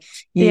different. Like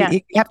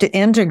you have to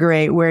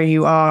integrate where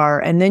you are,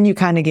 and then you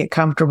kind of get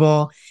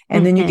comfortable,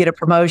 and then you get a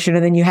promotion,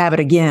 and then you have it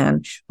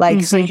again.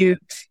 Like, so you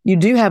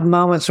do have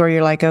moments where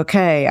you're like,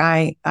 okay,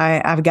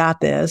 I've got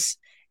this.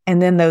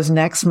 And then those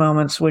next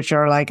moments, which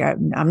are like,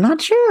 I'm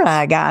not sure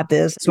I got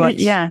this.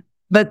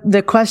 But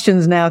the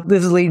questions now,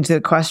 this is leading to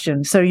the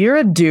question. So you're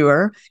a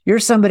doer. You're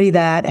somebody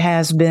that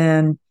has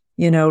been,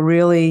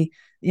 really,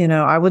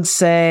 I would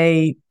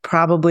say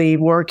probably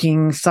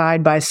working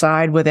side by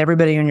side with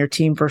everybody on your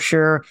team for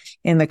sure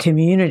in the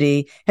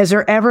community. Has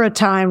there ever a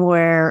time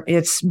where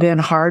it's been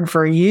hard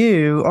for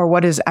you, or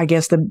what is, I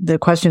guess the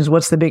question is,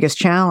 what's the biggest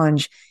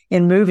challenge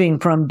in moving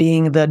from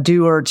being the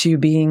doer to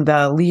being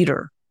the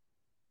leader?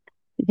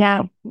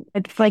 Yeah,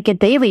 it's like a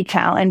daily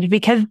challenge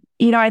because,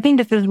 I think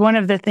this is one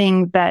of the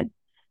things that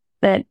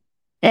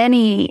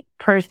any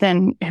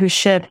person who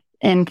shifts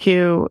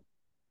into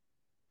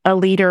a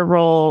leader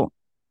role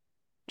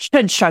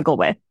should struggle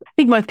with. I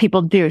think most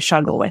people do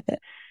struggle with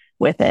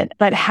it.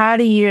 But how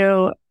do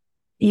you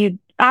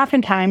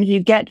oftentimes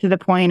you get to the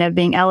point of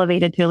being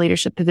elevated to a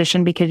leadership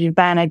position because you've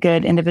been a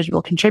good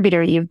individual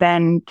contributor. You've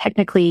been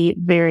technically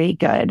very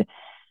good.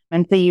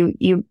 And so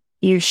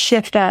you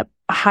shift up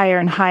higher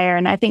and higher.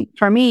 And I think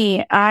for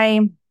me,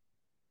 I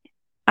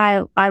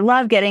I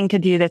love getting to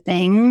do the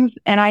things,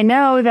 and I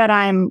know that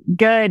I'm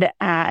good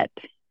at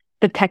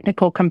the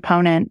technical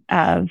component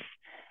of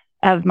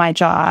my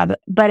job,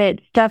 but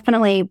it's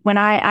definitely when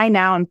I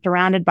now am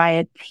surrounded by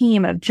a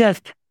team of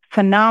just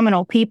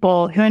phenomenal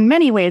people who in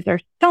many ways are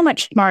so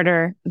much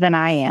smarter than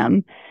I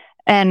am.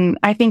 And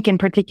I think in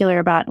particular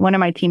about one of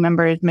my team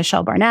members,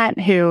 Michelle Barnett,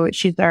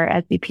 she's our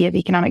SVP of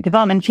Economic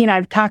Development. She and I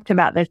have talked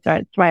about this. So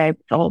that's why I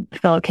feel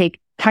okay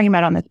talking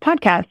about it on this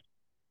podcast.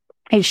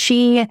 Is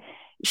she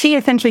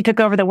essentially took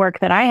over the work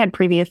that I had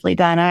previously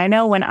done. And I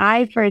know when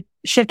I first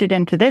shifted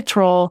into this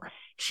role,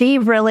 she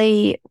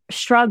really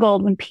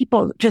struggled when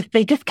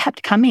they just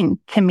kept coming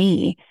to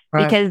me.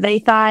 Right. Because they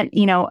thought,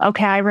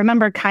 okay, I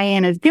remember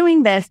Kian is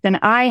doing this, and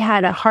I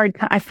had a hard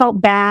time. I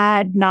felt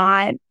bad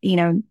not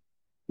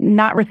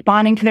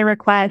responding to their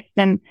request.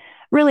 And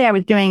really I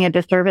was doing a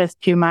disservice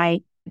to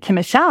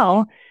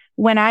Michelle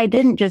when I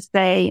didn't just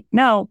say,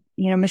 no,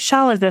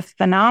 Michelle is a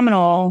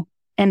phenomenal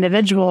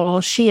individual.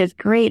 She is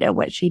great at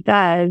what she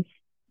does.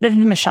 This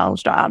is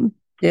Michelle's job.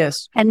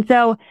 Yes. And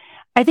so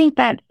I think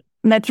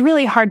that's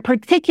really hard,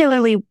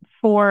 particularly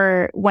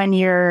for when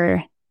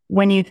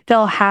you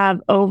still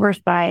have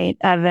oversight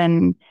of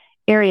an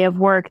area of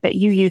work that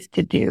you used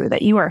to do,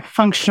 that you are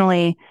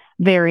functionally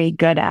very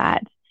good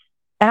at.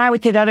 And I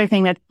would say the other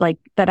thing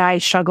that I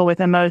struggle with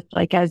the most,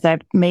 as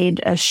I've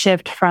made a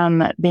shift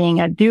from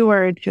being a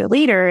doer to a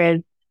leader,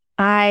 is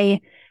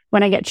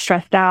when I get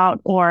stressed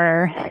out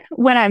or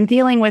when I'm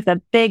dealing with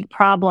a big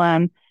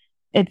problem,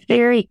 it's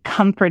very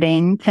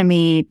comforting to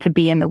me to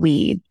be in the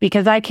weeds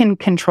because I can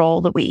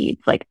control the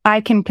weeds.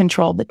 I can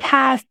control the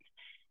task,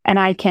 and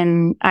I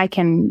can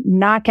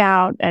knock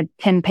out a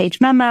 10-page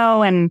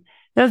memo. And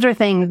those are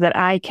things that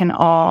I can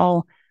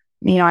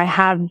I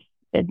have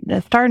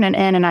a start and an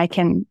end, and I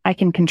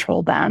can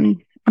control them.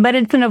 But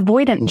it's an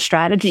avoidance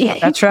strategy.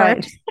 That's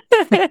right.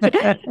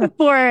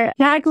 For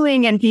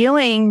tackling and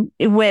dealing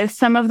with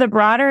some of the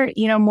broader,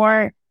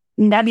 more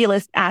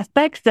nebulous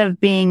aspects of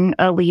being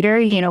a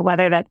leader,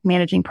 whether that's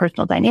managing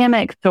personal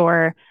dynamics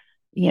or,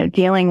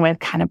 dealing with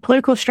kind of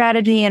political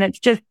strategy. And it's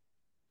just,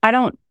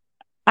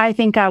 I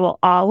think I will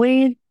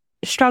always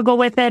struggle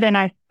with it. And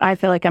I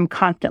feel like I'm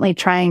constantly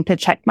trying to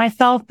check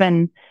myself.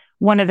 And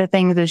one of the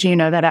things, as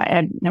that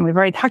and we've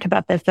already talked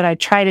about this, that I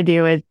try to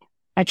do is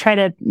I try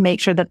to make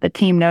sure that the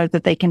team knows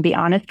that they can be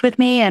honest with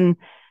me. And,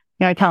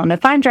 I tell them,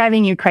 if I'm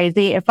driving you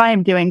crazy, if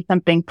I'm doing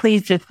something,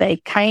 please just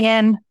say,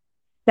 Kian,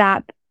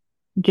 stop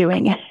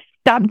doing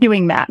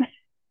that.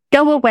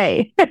 Go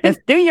away.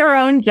 Just do your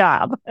own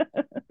job.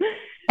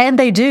 And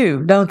they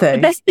do, don't they?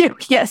 They do.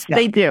 Yes, yeah.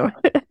 They do.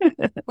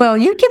 Well,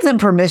 you give them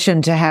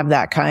permission to have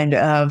that kind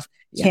of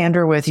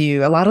candor with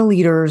you. A lot of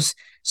leaders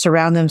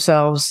surround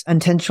themselves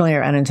intentionally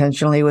or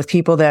unintentionally with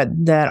people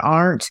that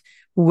aren't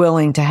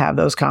willing to have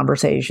those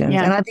conversations.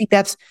 Yeah. And I think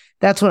that's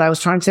what I was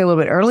trying to say a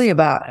little bit earlier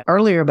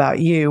about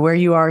you, where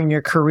you are in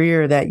your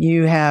career, that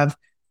you have,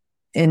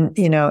 and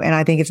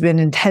I think it's been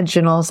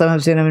intentional. Some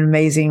have been an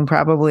amazing,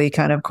 probably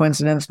kind of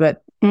coincidence,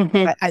 but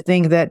I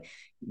think that,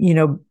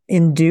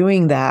 in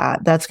doing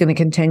that, that's going to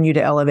continue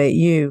to elevate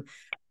you.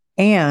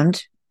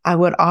 And I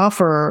would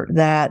offer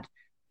that,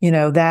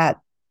 that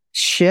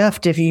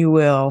shift, if you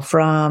will,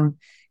 from,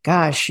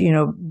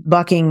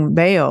 bucking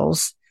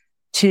bales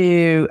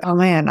to, oh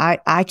man,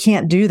 I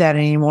can't do that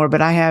anymore,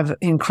 but I have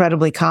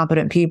incredibly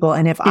competent people.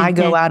 And if I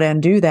go out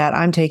and do that,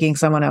 I'm taking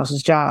someone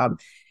else's job.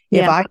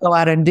 If I go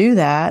out and do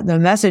that, the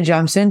message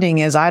I'm sending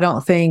is, I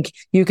don't think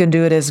you can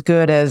do it as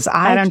good as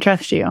I don't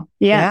trust you.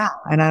 Yeah.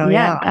 And I don't,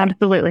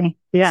 absolutely.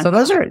 Yeah. So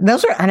those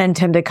are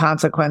unintended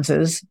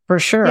consequences for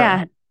sure.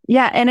 Yeah.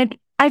 Yeah. And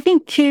I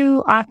think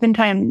too,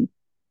 oftentimes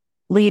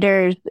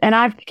leaders,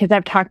 and because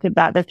I've talked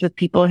about this with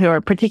people who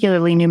are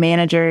particularly new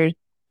managers,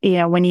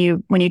 when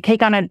you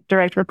take on a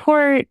direct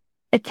report,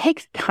 it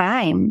takes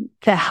time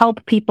to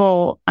help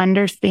people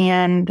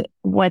understand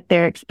what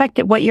they're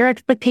expected, what your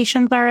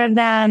expectations are of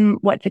them,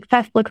 what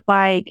success looks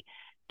like,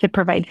 to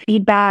provide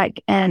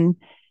feedback. And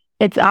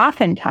it's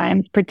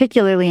oftentimes,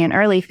 particularly in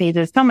early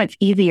phases, so much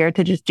easier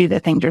to just do the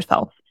things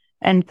yourself.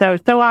 And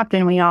so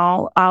often we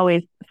all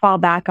always fall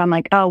back on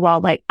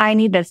I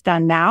need this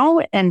done now.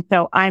 And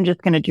so I'm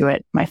just going to do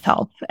it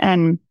myself.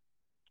 And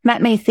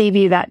that may save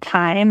you that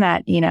time,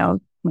 that,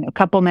 a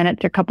couple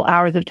minutes or a couple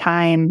hours of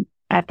time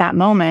at that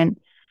moment.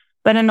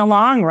 But in the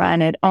long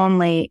run, it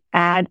only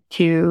adds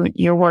to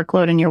your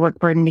workload and your work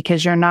burden,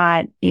 because you're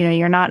not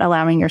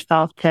allowing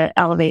yourself to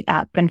elevate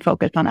up and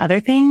focus on other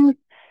things,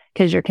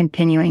 because you're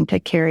continuing to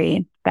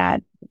carry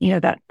that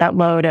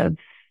load of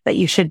that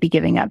you should be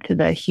giving up to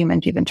the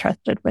humans you've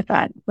entrusted with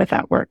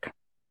that work.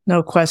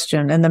 No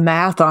question. And the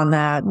math on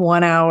that,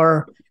 1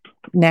 hour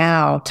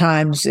now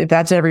times, if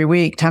that's every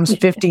week, times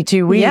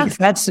 52 weeks, yeah.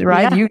 That's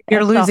right. Yeah.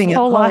 You're losing a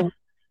whole lot.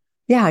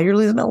 Yeah, you're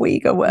losing a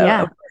week.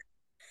 Yeah.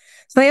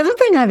 So the other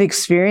thing I've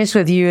experienced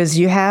with you is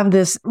you have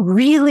this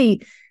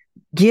really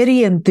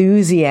giddy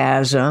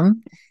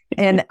enthusiasm.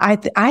 And I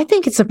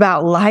think it's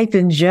about life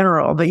in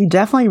general, but you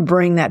definitely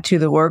bring that to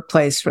the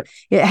workplace.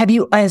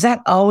 Has that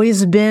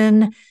always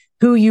been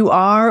who you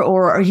are,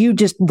 or are you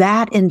just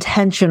that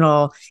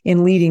intentional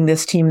in leading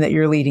this team that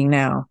you're leading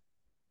now?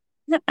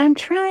 I'm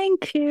trying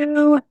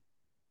to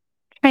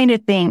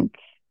think.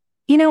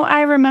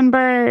 I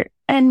remember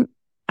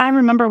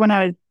when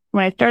I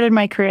started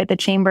my career at the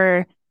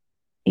chamber,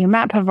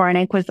 Matt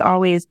Pavarnik was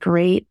always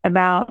great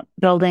about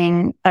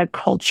building a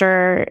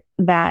culture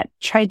that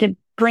tried to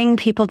bring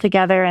people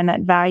together and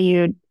that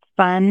valued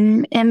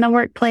fun in the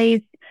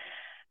workplace.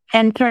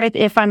 And sort of,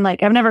 if I'm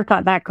like, I've never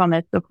thought back on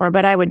this before,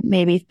 but I would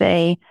maybe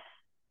say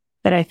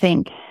that I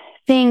think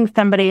seeing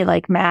somebody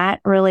like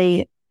Matt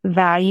really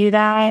value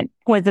that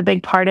was a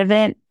big part of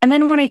it. And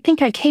then when I came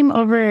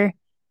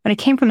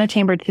from the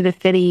chamber to the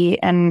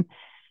city and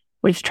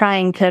was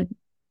trying to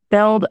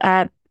build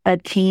up a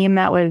team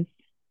that was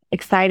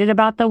excited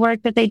about the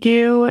work that they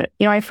do.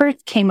 I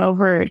first came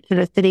over to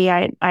the city.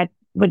 I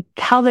would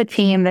tell the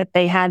team that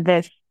they had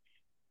this,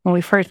 when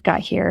we first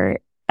got here,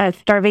 a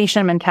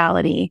starvation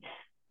mentality.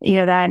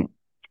 That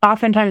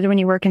oftentimes when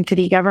you work in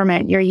city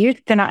government, you're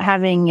used to not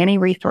having any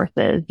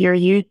resources. You're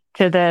used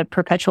to the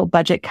perpetual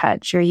budget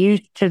cuts. You're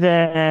used to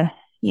the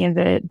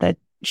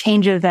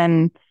changes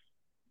in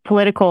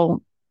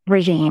political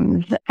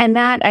regimes. And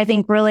that, I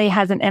think, really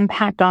has an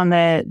impact on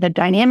the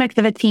dynamics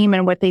of a team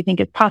and what they think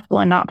is possible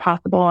and not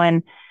possible.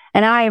 And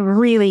I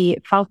really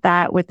felt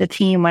that with the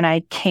team when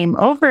I came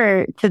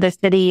over to the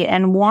city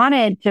and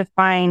wanted to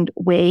find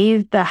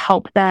ways to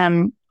help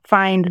them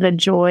find the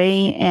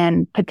joy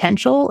and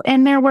potential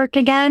in their work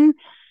again.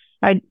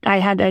 I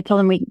told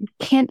them we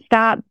can't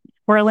stop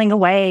whirling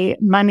away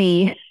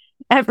money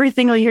every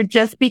single year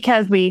just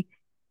because we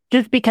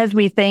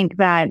think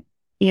that,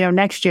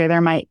 next year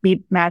there might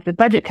be massive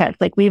budget cuts.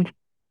 Like we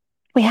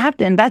have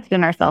to invest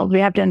in ourselves. We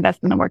have to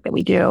invest in the work that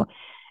we do.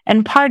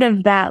 And part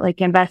of that,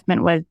 like,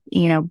 investment was,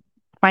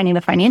 finding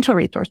the financial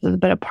resources,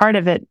 but a part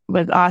of it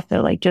was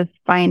also like just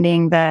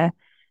finding the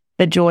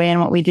joy in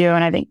what we do.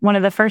 And I think one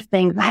of the first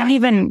things, I don't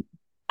even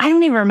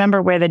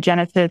remember where the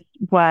genesis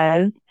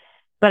was,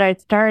 but I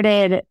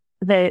started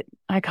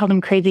I called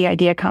them crazy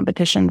idea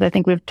competitions. I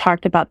think we've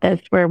talked about this,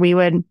 where we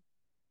would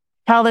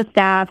tell the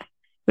staff,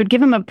 we'd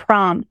give them a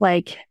prompt,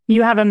 like,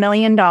 you have $1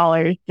 million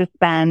to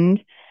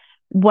spend.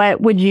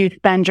 What would you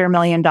spend your $1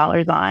 million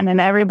on?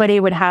 And everybody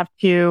would have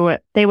to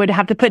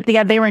put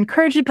together, they were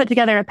encouraged to put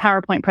together a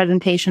PowerPoint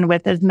presentation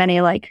with as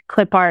many like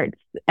clip arts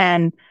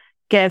and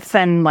GIFs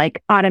and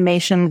like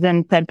automations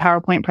in said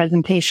PowerPoint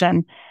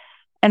presentation,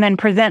 and then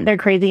present their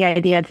crazy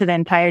idea to the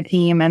entire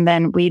team. And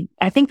then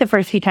I think the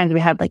first few times we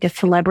had like a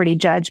celebrity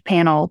judge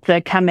panel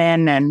to come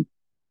in, and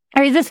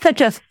it's just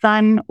such a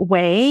fun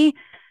way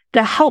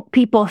to help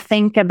people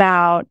think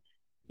about,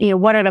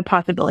 what are the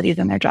possibilities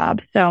in their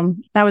job. So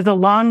that was a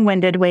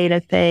long-winded way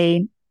to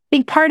say, I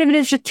think part of it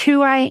is just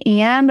who I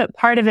am, but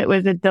part of it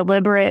was has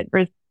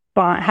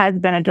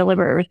been a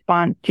deliberate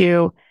response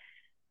to,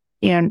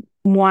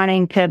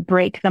 wanting to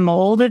break the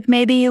mold of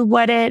maybe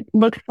what it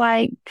looks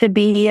like to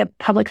be a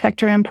public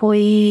sector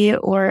employee,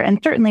 and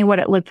certainly what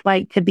it looks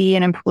like to be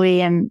an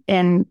employee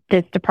in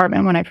this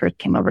department when I first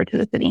came over to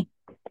the city.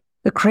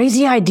 The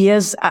crazy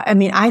ideas.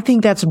 I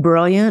think that's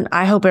brilliant.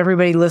 I hope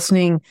everybody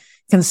listening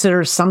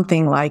considers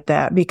something like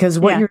that, because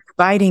what you're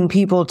inviting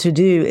people to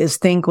do is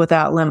think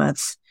without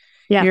limits.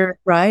 Yeah. You're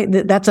right.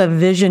 That's a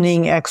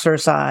visioning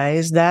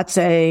exercise. That's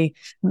some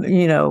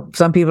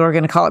people are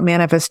going to call it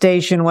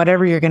manifestation,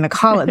 whatever you're going to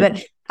call it.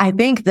 But I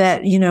think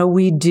that,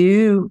 we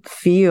do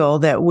feel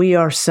that we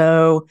are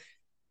so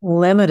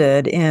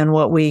limited in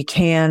what we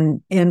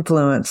can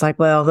influence. Like,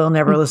 well, they'll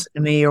never listen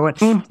to me, or what.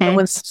 Mm-hmm.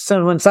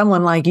 When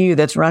someone like you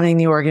that's running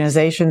the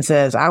organization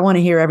says, I want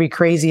to hear every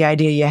crazy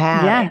idea you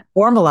have,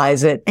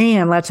 formalize it,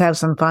 and let's have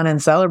some fun and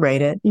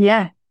celebrate it.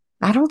 Yeah.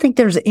 I don't think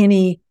there's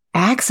any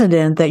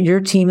accident that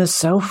your team is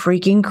so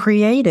freaking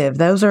creative.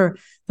 Those are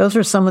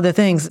some of the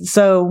things.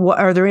 So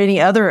are there any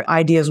other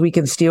ideas we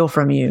can steal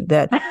from you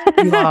that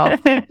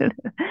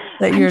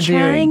you're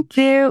doing?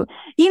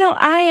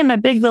 I am a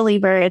big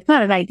believer. It's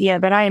not an idea,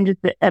 but I am just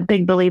a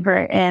big believer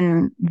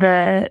in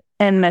the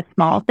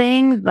small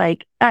things.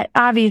 Like,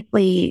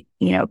 obviously,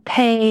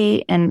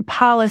 pay and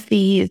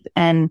policies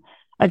and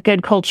a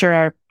good culture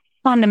are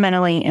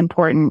fundamentally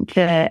important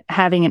to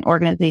having an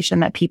organization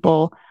that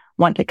people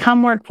want to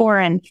come work for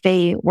and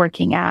stay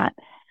working at.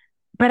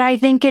 But I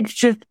think it's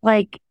just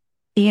like,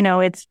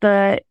 it's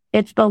the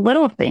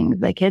little things,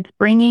 like it's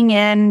bringing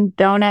in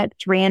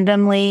donuts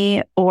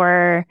randomly,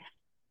 or,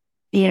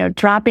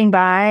 dropping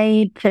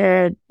by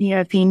to,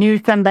 if you knew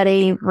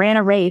somebody ran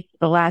a race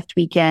the last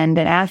weekend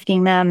and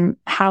asking them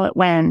how it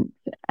went.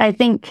 I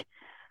think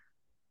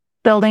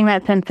building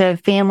that sense of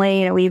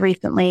family. We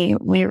recently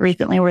were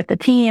with the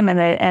team,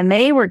 and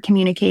they were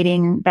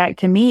communicating back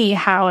to me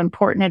how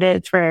important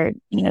it is for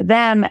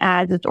them,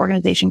 as this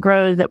organization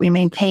grows, that we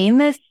maintain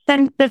this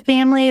sense of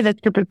family, this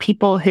group of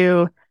people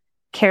who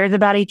cares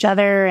about each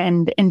other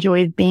and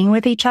enjoys being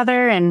with each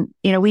other. And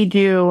we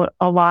do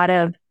a lot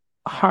of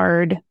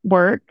hard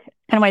work.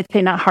 And I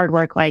say not hard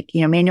work like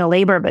manual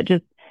labor, but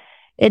just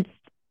it's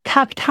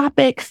tough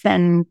topics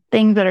and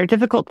things that are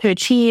difficult to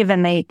achieve,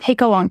 and they take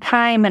a long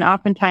time. And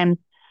oftentimes,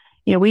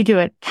 we do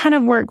a ton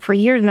of work for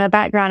years in the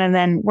background, and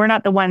then we're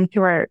not the ones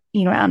who are,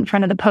 out in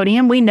front of the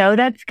podium. We know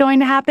that's going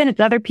to happen. It's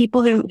other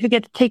people who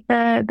get to take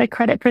the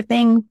credit for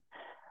things.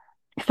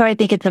 So I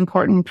think it's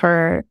important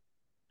for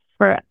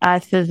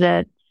us as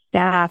a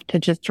staff to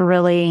just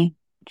really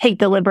take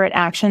deliberate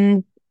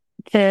action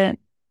to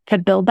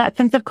build that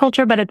sense of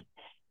culture. But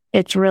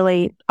it's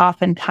really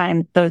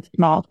oftentimes those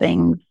small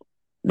things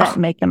that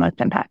make the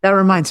most impact. That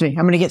reminds me,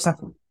 I'm going to get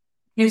something.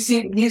 You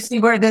see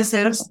where this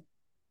is?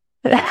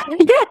 Yes.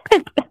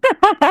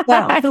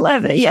 Wow. I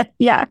love it. Yes.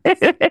 Yeah.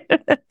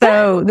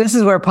 So this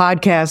is where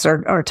podcasts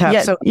are tough.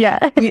 Yes, so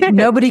yeah.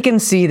 Nobody can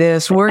see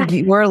this.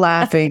 We're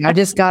laughing. I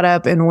just got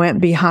up and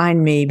went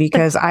behind me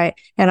because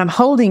I'm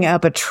holding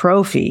up a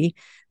trophy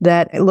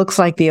that looks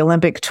like the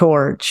Olympic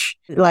torch,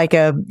 like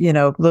and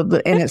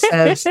it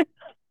says,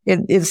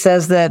 it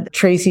says that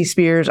Tracy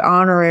Spears,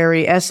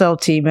 honorary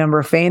SLT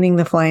member, fanning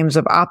the flames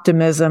of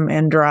optimism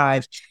and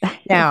drive.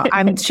 Now,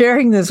 I'm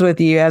sharing this with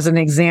you as an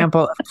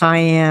example of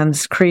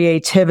Kian's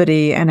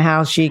creativity and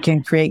how she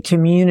can create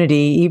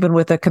community, even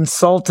with a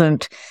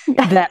consultant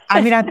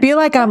I feel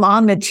like I'm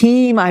on the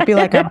team. I feel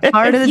like I'm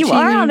part of the team. You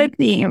are on the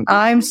team.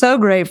 I'm so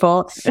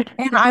grateful.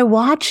 And I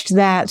watched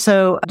that.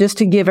 So just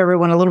to give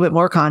everyone a little bit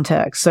more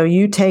context. So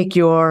you take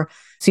your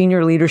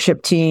senior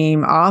leadership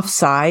team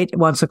off-site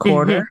once a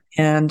quarter,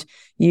 and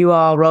you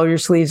all roll your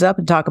sleeves up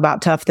and talk about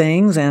tough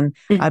things. And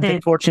I've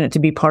been fortunate to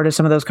be part of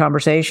some of those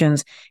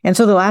conversations. And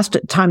so the last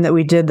time that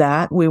we did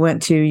that, we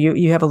went to,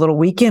 you have a little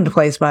weekend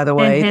place, by the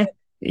way,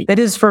 that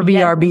is for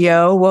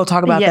VRBO. We'll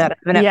talk about that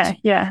in a minute.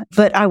 Yeah.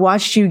 But I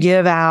watched you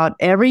give out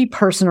every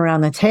person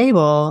around the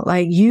table,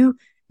 like you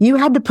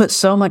had to put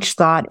so much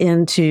thought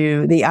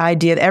into the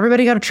idea that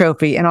everybody got a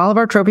trophy, and all of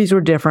our trophies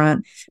were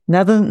different.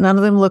 None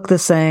of them looked the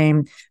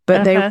same,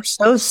 but they were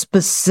so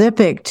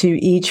specific to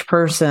each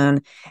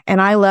person.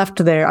 And I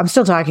left there. I'm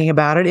still talking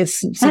about it.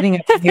 It's sitting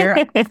up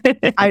here.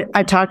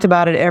 I talked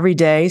about it every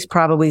day,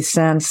 probably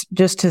since,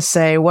 just to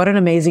say what an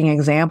amazing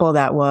example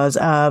that was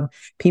of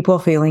people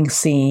feeling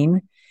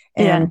seen.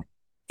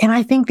 And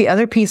I think the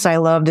other piece I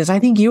loved is I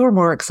think you were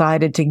more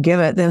excited to give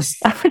it than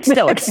I'm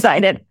so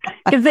excited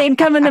because they'd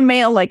come in the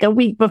mail like a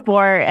week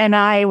before, and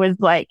I was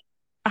like,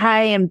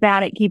 I am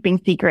bad at keeping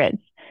secrets,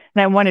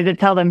 and I wanted to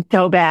tell them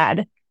so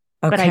bad,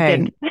 but I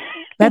didn't.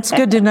 That's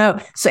good to know.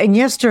 So, and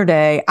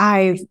yesterday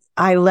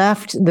I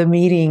left the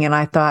meeting and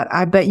I thought,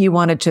 I bet you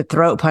wanted to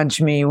throat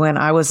punch me when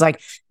I was like,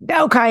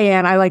 no,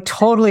 Kian. I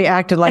totally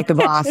acted like the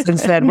boss and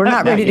said, we're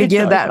not ready to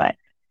give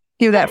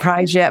that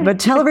prize yet. But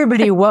tell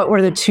everybody, what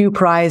were the 2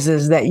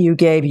 prizes that you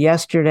gave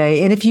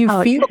yesterday? And if you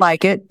feel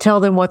like it,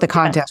 tell them what the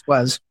contest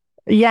was.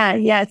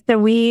 Yeah. So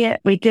we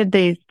did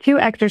these 2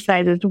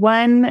 exercises.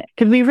 One,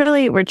 because we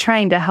really were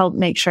trying to help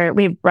make sure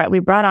we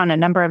brought on a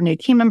number of new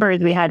team members.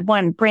 We had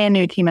one brand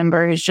new team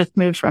member who's just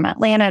moved from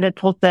Atlanta to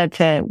Tulsa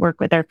to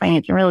work with our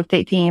finance and real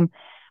estate team.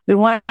 We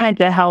wanted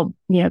to help,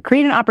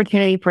 create an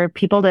opportunity for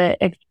people to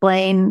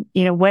explain,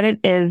 what it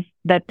is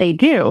that they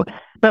do.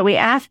 But we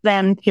asked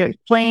them to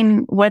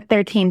explain what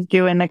their teams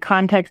do in the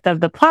context of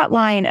the plot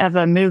line of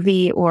a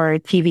movie or a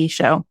TV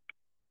show.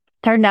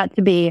 Turned out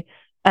to be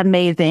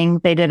amazing.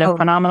 They did a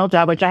phenomenal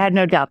job, which I had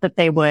no doubt that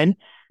they would.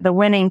 The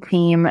winning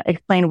team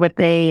explained what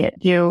they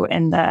do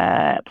in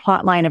the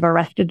plot line of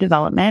Arrested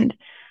Development.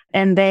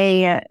 And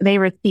they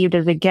received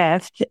as a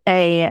gift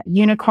a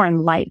unicorn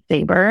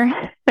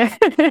lightsaber.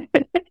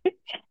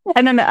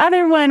 And then the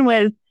other one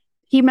was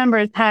team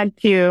members I'm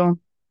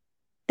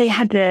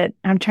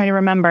trying to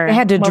remember. They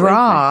had to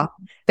draw.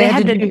 They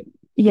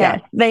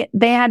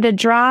had to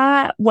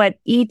draw what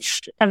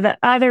each of the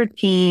other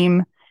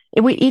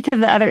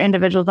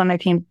individuals on their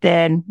team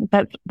did.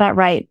 That's that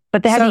right.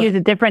 But they had to use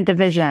a different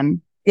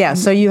division. Yeah.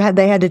 So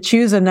they had to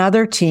choose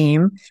another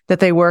team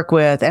that they work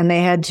with, and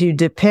they had to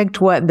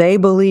depict what they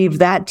believe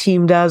that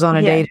team does on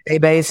a day-to-day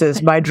basis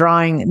by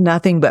drawing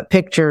nothing but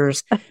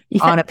pictures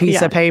on a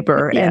piece of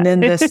paper. Yeah. And then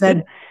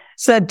the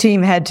said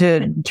team had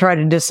to try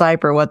to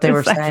decipher what they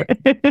were saying.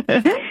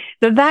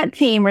 So that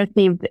team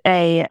received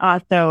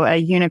also a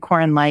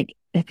unicorn, like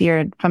if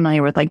you're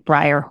familiar with like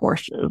Breyer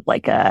horses,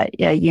 like a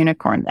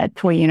unicorn, a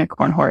toy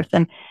unicorn horse.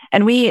 And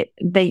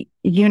the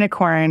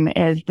unicorn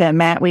is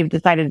we've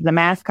decided is the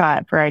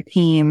mascot for our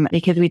team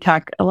because we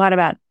talk a lot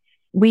about,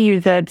 we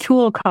use a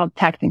tool called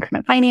tax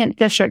increment finance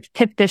districts,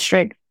 TIF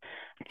districts.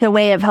 It's a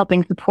way of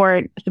helping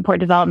support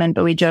development,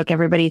 but we joke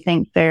everybody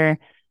thinks they're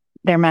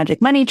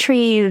magic money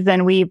trees.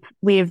 And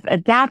we've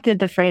adapted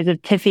the phrase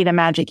of Tiffy the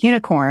magic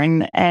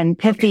unicorn. And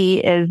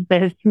Tiffy is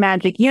this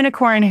magic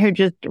unicorn who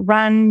just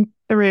runs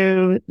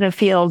through the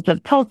fields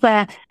of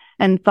Tulsa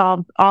and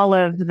solves all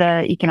of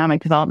the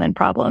economic development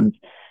problems.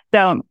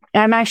 So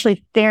I'm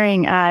actually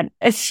staring at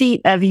a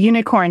sheet of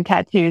unicorn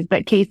tattoos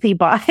that Casey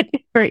bought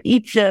for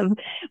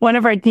one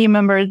of our team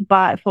members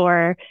bought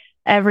for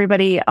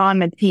everybody on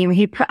the team.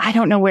 I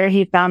don't know where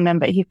he found them,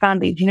 but he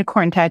found these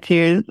unicorn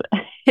tattoos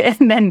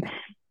and then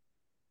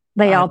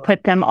they all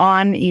put them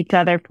on each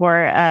other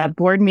for a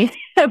board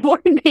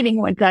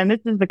meeting one time.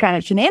 This is the kind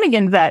of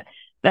shenanigans that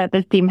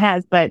this team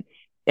has, but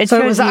it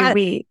shows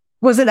you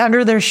Was it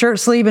under their shirt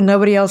sleeve and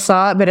nobody else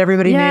saw it, but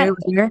everybody knew it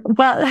was there?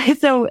 Well,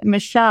 so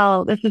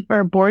Michelle, this is for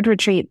a board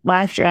retreat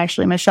last year,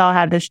 actually. Michelle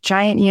had this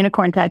giant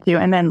unicorn tattoo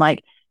and then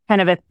like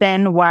kind of a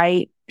thin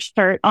white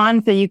shirt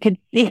on so you could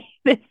see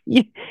this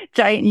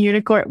giant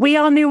unicorn. We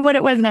all knew what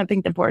it was, and I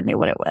think the board knew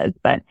what it was,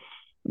 but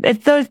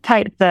it's those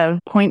types of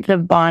points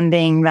of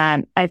bonding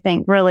that I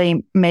think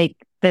really make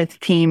this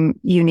team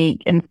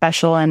unique and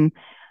special, and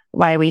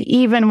why we,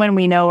 even when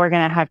we know we're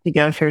going to have to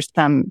go through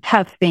some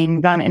tough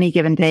things on any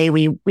given day,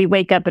 we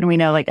wake up and we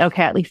know like,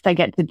 okay, at least I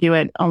get to do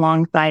it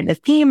alongside this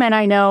team. And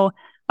I know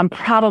I'm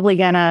probably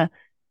going to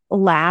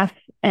laugh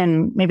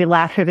and maybe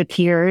laugh through the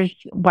tears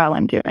while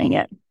I'm doing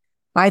it.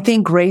 I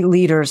think great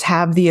leaders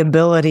have the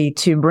ability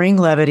to bring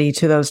levity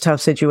to those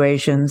tough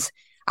situations.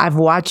 I've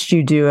watched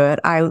you do it.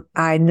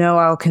 I know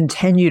I'll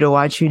continue to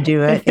watch you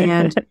do it.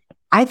 And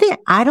I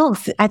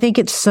think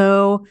it's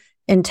so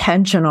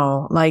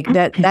intentional. Like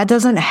that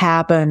doesn't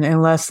happen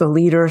unless the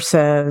leader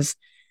says,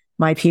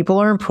 my people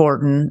are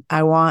important.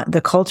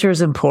 The culture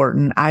is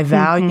important. I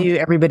value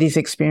everybody's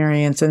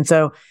experience. And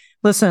so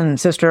listen,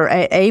 sister,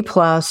 A+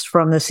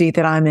 from the seat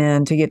that I'm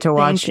in to get to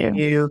watch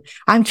you.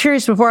 I'm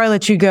curious, before I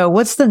let you go,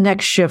 what's the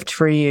next shift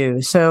for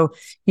you? So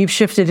you've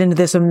shifted into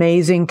this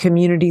amazing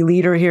community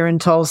leader here in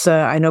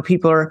Tulsa. I know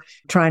people are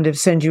trying to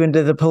send you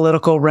into the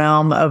political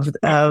realm of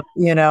and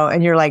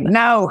you're like,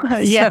 no.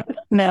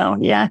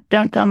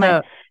 Don't tell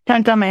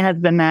my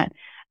husband that.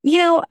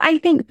 I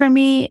think for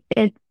me,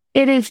 it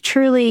is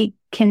truly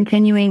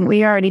continuing.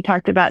 We already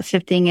talked about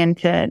shifting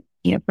into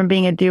from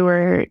being a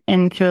doer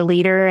into a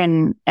leader.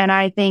 And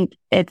I think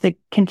it's a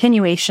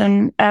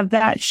continuation of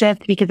that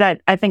shift, because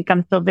I think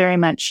I'm still very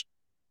much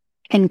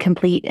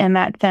incomplete in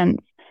that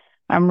sense.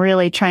 I'm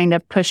really trying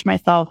to push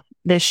myself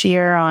this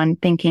year on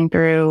thinking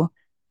through,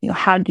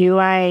 how do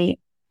I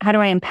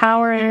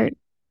empower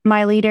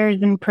my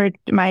leaders and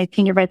my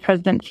senior vice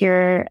presidents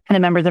here and the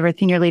members of our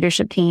senior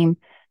leadership team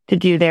to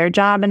do their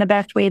job in the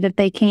best way that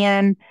they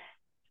can?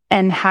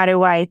 And how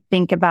do I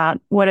think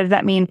about what does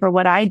that mean for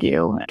what I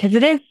do?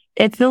 Because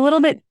it's a little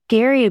bit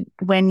scary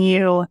when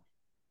you're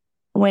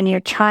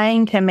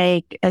trying to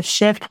make a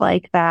shift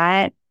like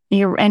that,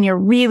 you're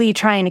really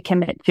trying to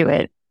commit to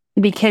it,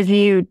 because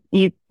you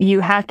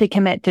have to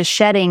commit to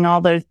shedding all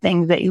those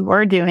things that you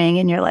were doing,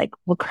 and you're like,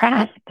 well,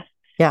 crap.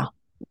 Yeah.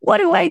 What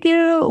do I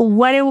do?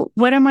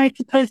 What am I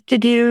supposed to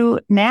do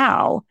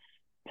now?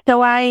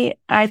 So I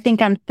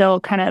think I'm still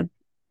kind of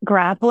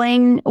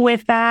grappling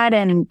with that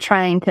and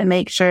trying to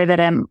make sure that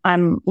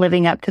I'm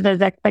living up to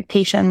those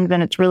expectations.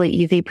 And it's really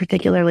easy,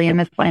 particularly in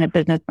this line of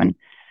business, when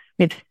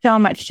we have so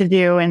much to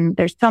do and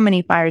there's so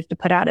many fires to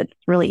put out. It's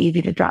really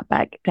easy to drop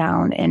back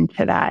down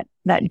into that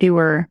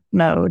doer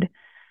mode.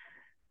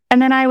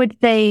 And then I would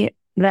say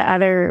the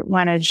other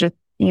one is just,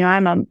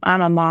 I'm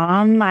a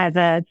mom. I have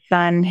a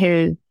son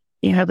who's,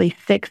 he'll be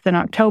 6 in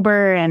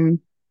October, and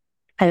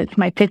it's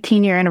my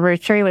 15-year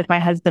anniversary with my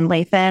husband,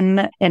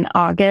 Lathan, in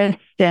August,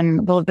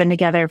 and we'll have been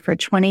together for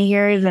 20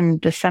 years in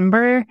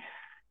December.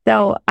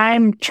 So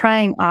I'm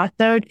trying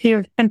also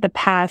to spend the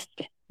past,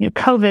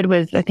 COVID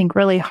was, I think,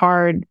 really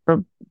hard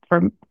for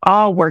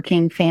all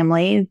working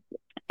families,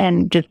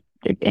 and just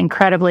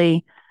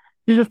incredibly,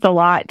 there's just a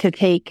lot to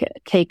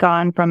take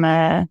on from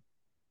a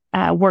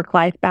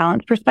work-life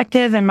balance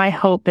perspective. And my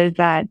hope is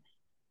that,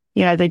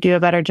 as I do a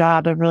better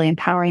job of really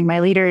empowering my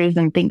leaders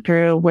and think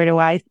through where do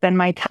I spend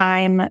my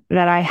time,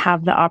 that I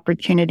have the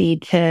opportunity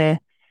to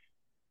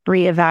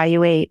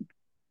reevaluate,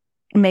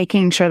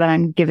 making sure that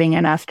I'm giving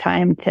enough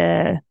time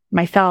to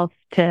myself,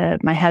 to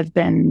my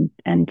husband,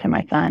 and to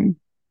my son.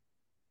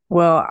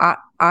 Well,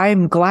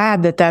 I'm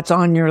glad that that's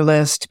on your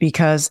list,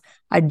 because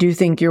I do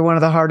think you're one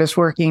of the hardest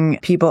working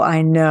people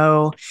I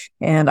know,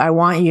 and I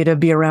want you to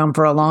be around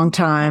for a long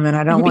time, and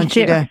I don't want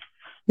you to...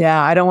 Yeah,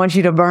 I don't want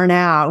you to burn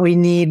out. We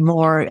need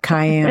more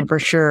Kian for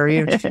sure.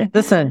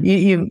 Listen,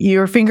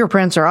 your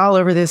fingerprints are all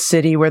over this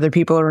city, whether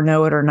people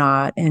know it or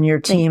not, and your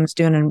team's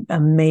doing an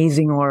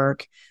amazing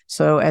work.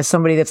 So as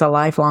somebody that's a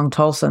lifelong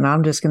Tulsan,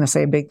 I'm just going to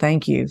say a big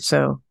thank you.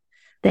 So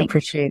I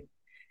appreciate it.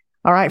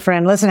 All right,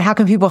 friend, listen, how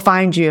can people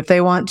find you if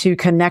they want to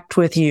connect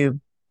with you?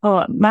 Oh,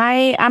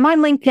 I'm on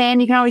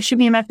LinkedIn. You can always shoot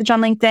me a message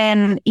on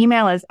LinkedIn.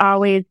 Email is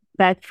always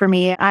best for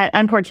me. I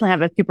unfortunately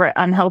have a super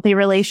unhealthy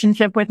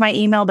relationship with my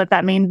email, but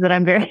that means that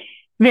I'm very,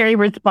 very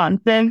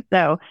responsive.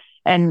 So,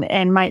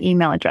 and my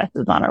email address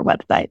is on our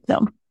website.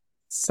 So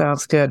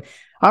sounds good.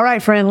 All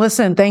right, friend,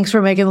 listen, thanks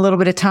for making a little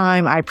bit of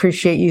time. I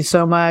appreciate you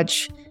so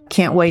much.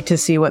 Can't wait to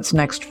see what's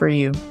next for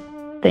you.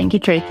 Thank you,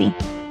 Tracy.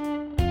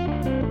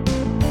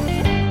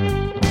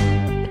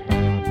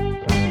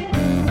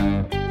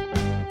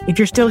 If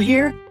you're still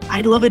here,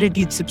 I'd love it if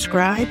you'd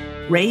subscribe,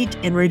 rate,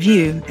 and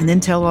review, and then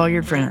tell all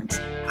your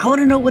friends. I want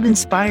to know what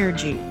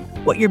inspired you,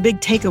 what your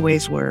big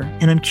takeaways were,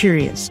 and I'm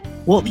curious,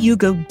 what will you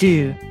go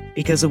do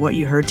because of what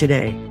you heard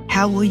today?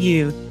 How will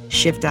you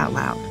shift out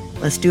loud?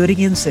 Let's do it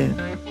again soon.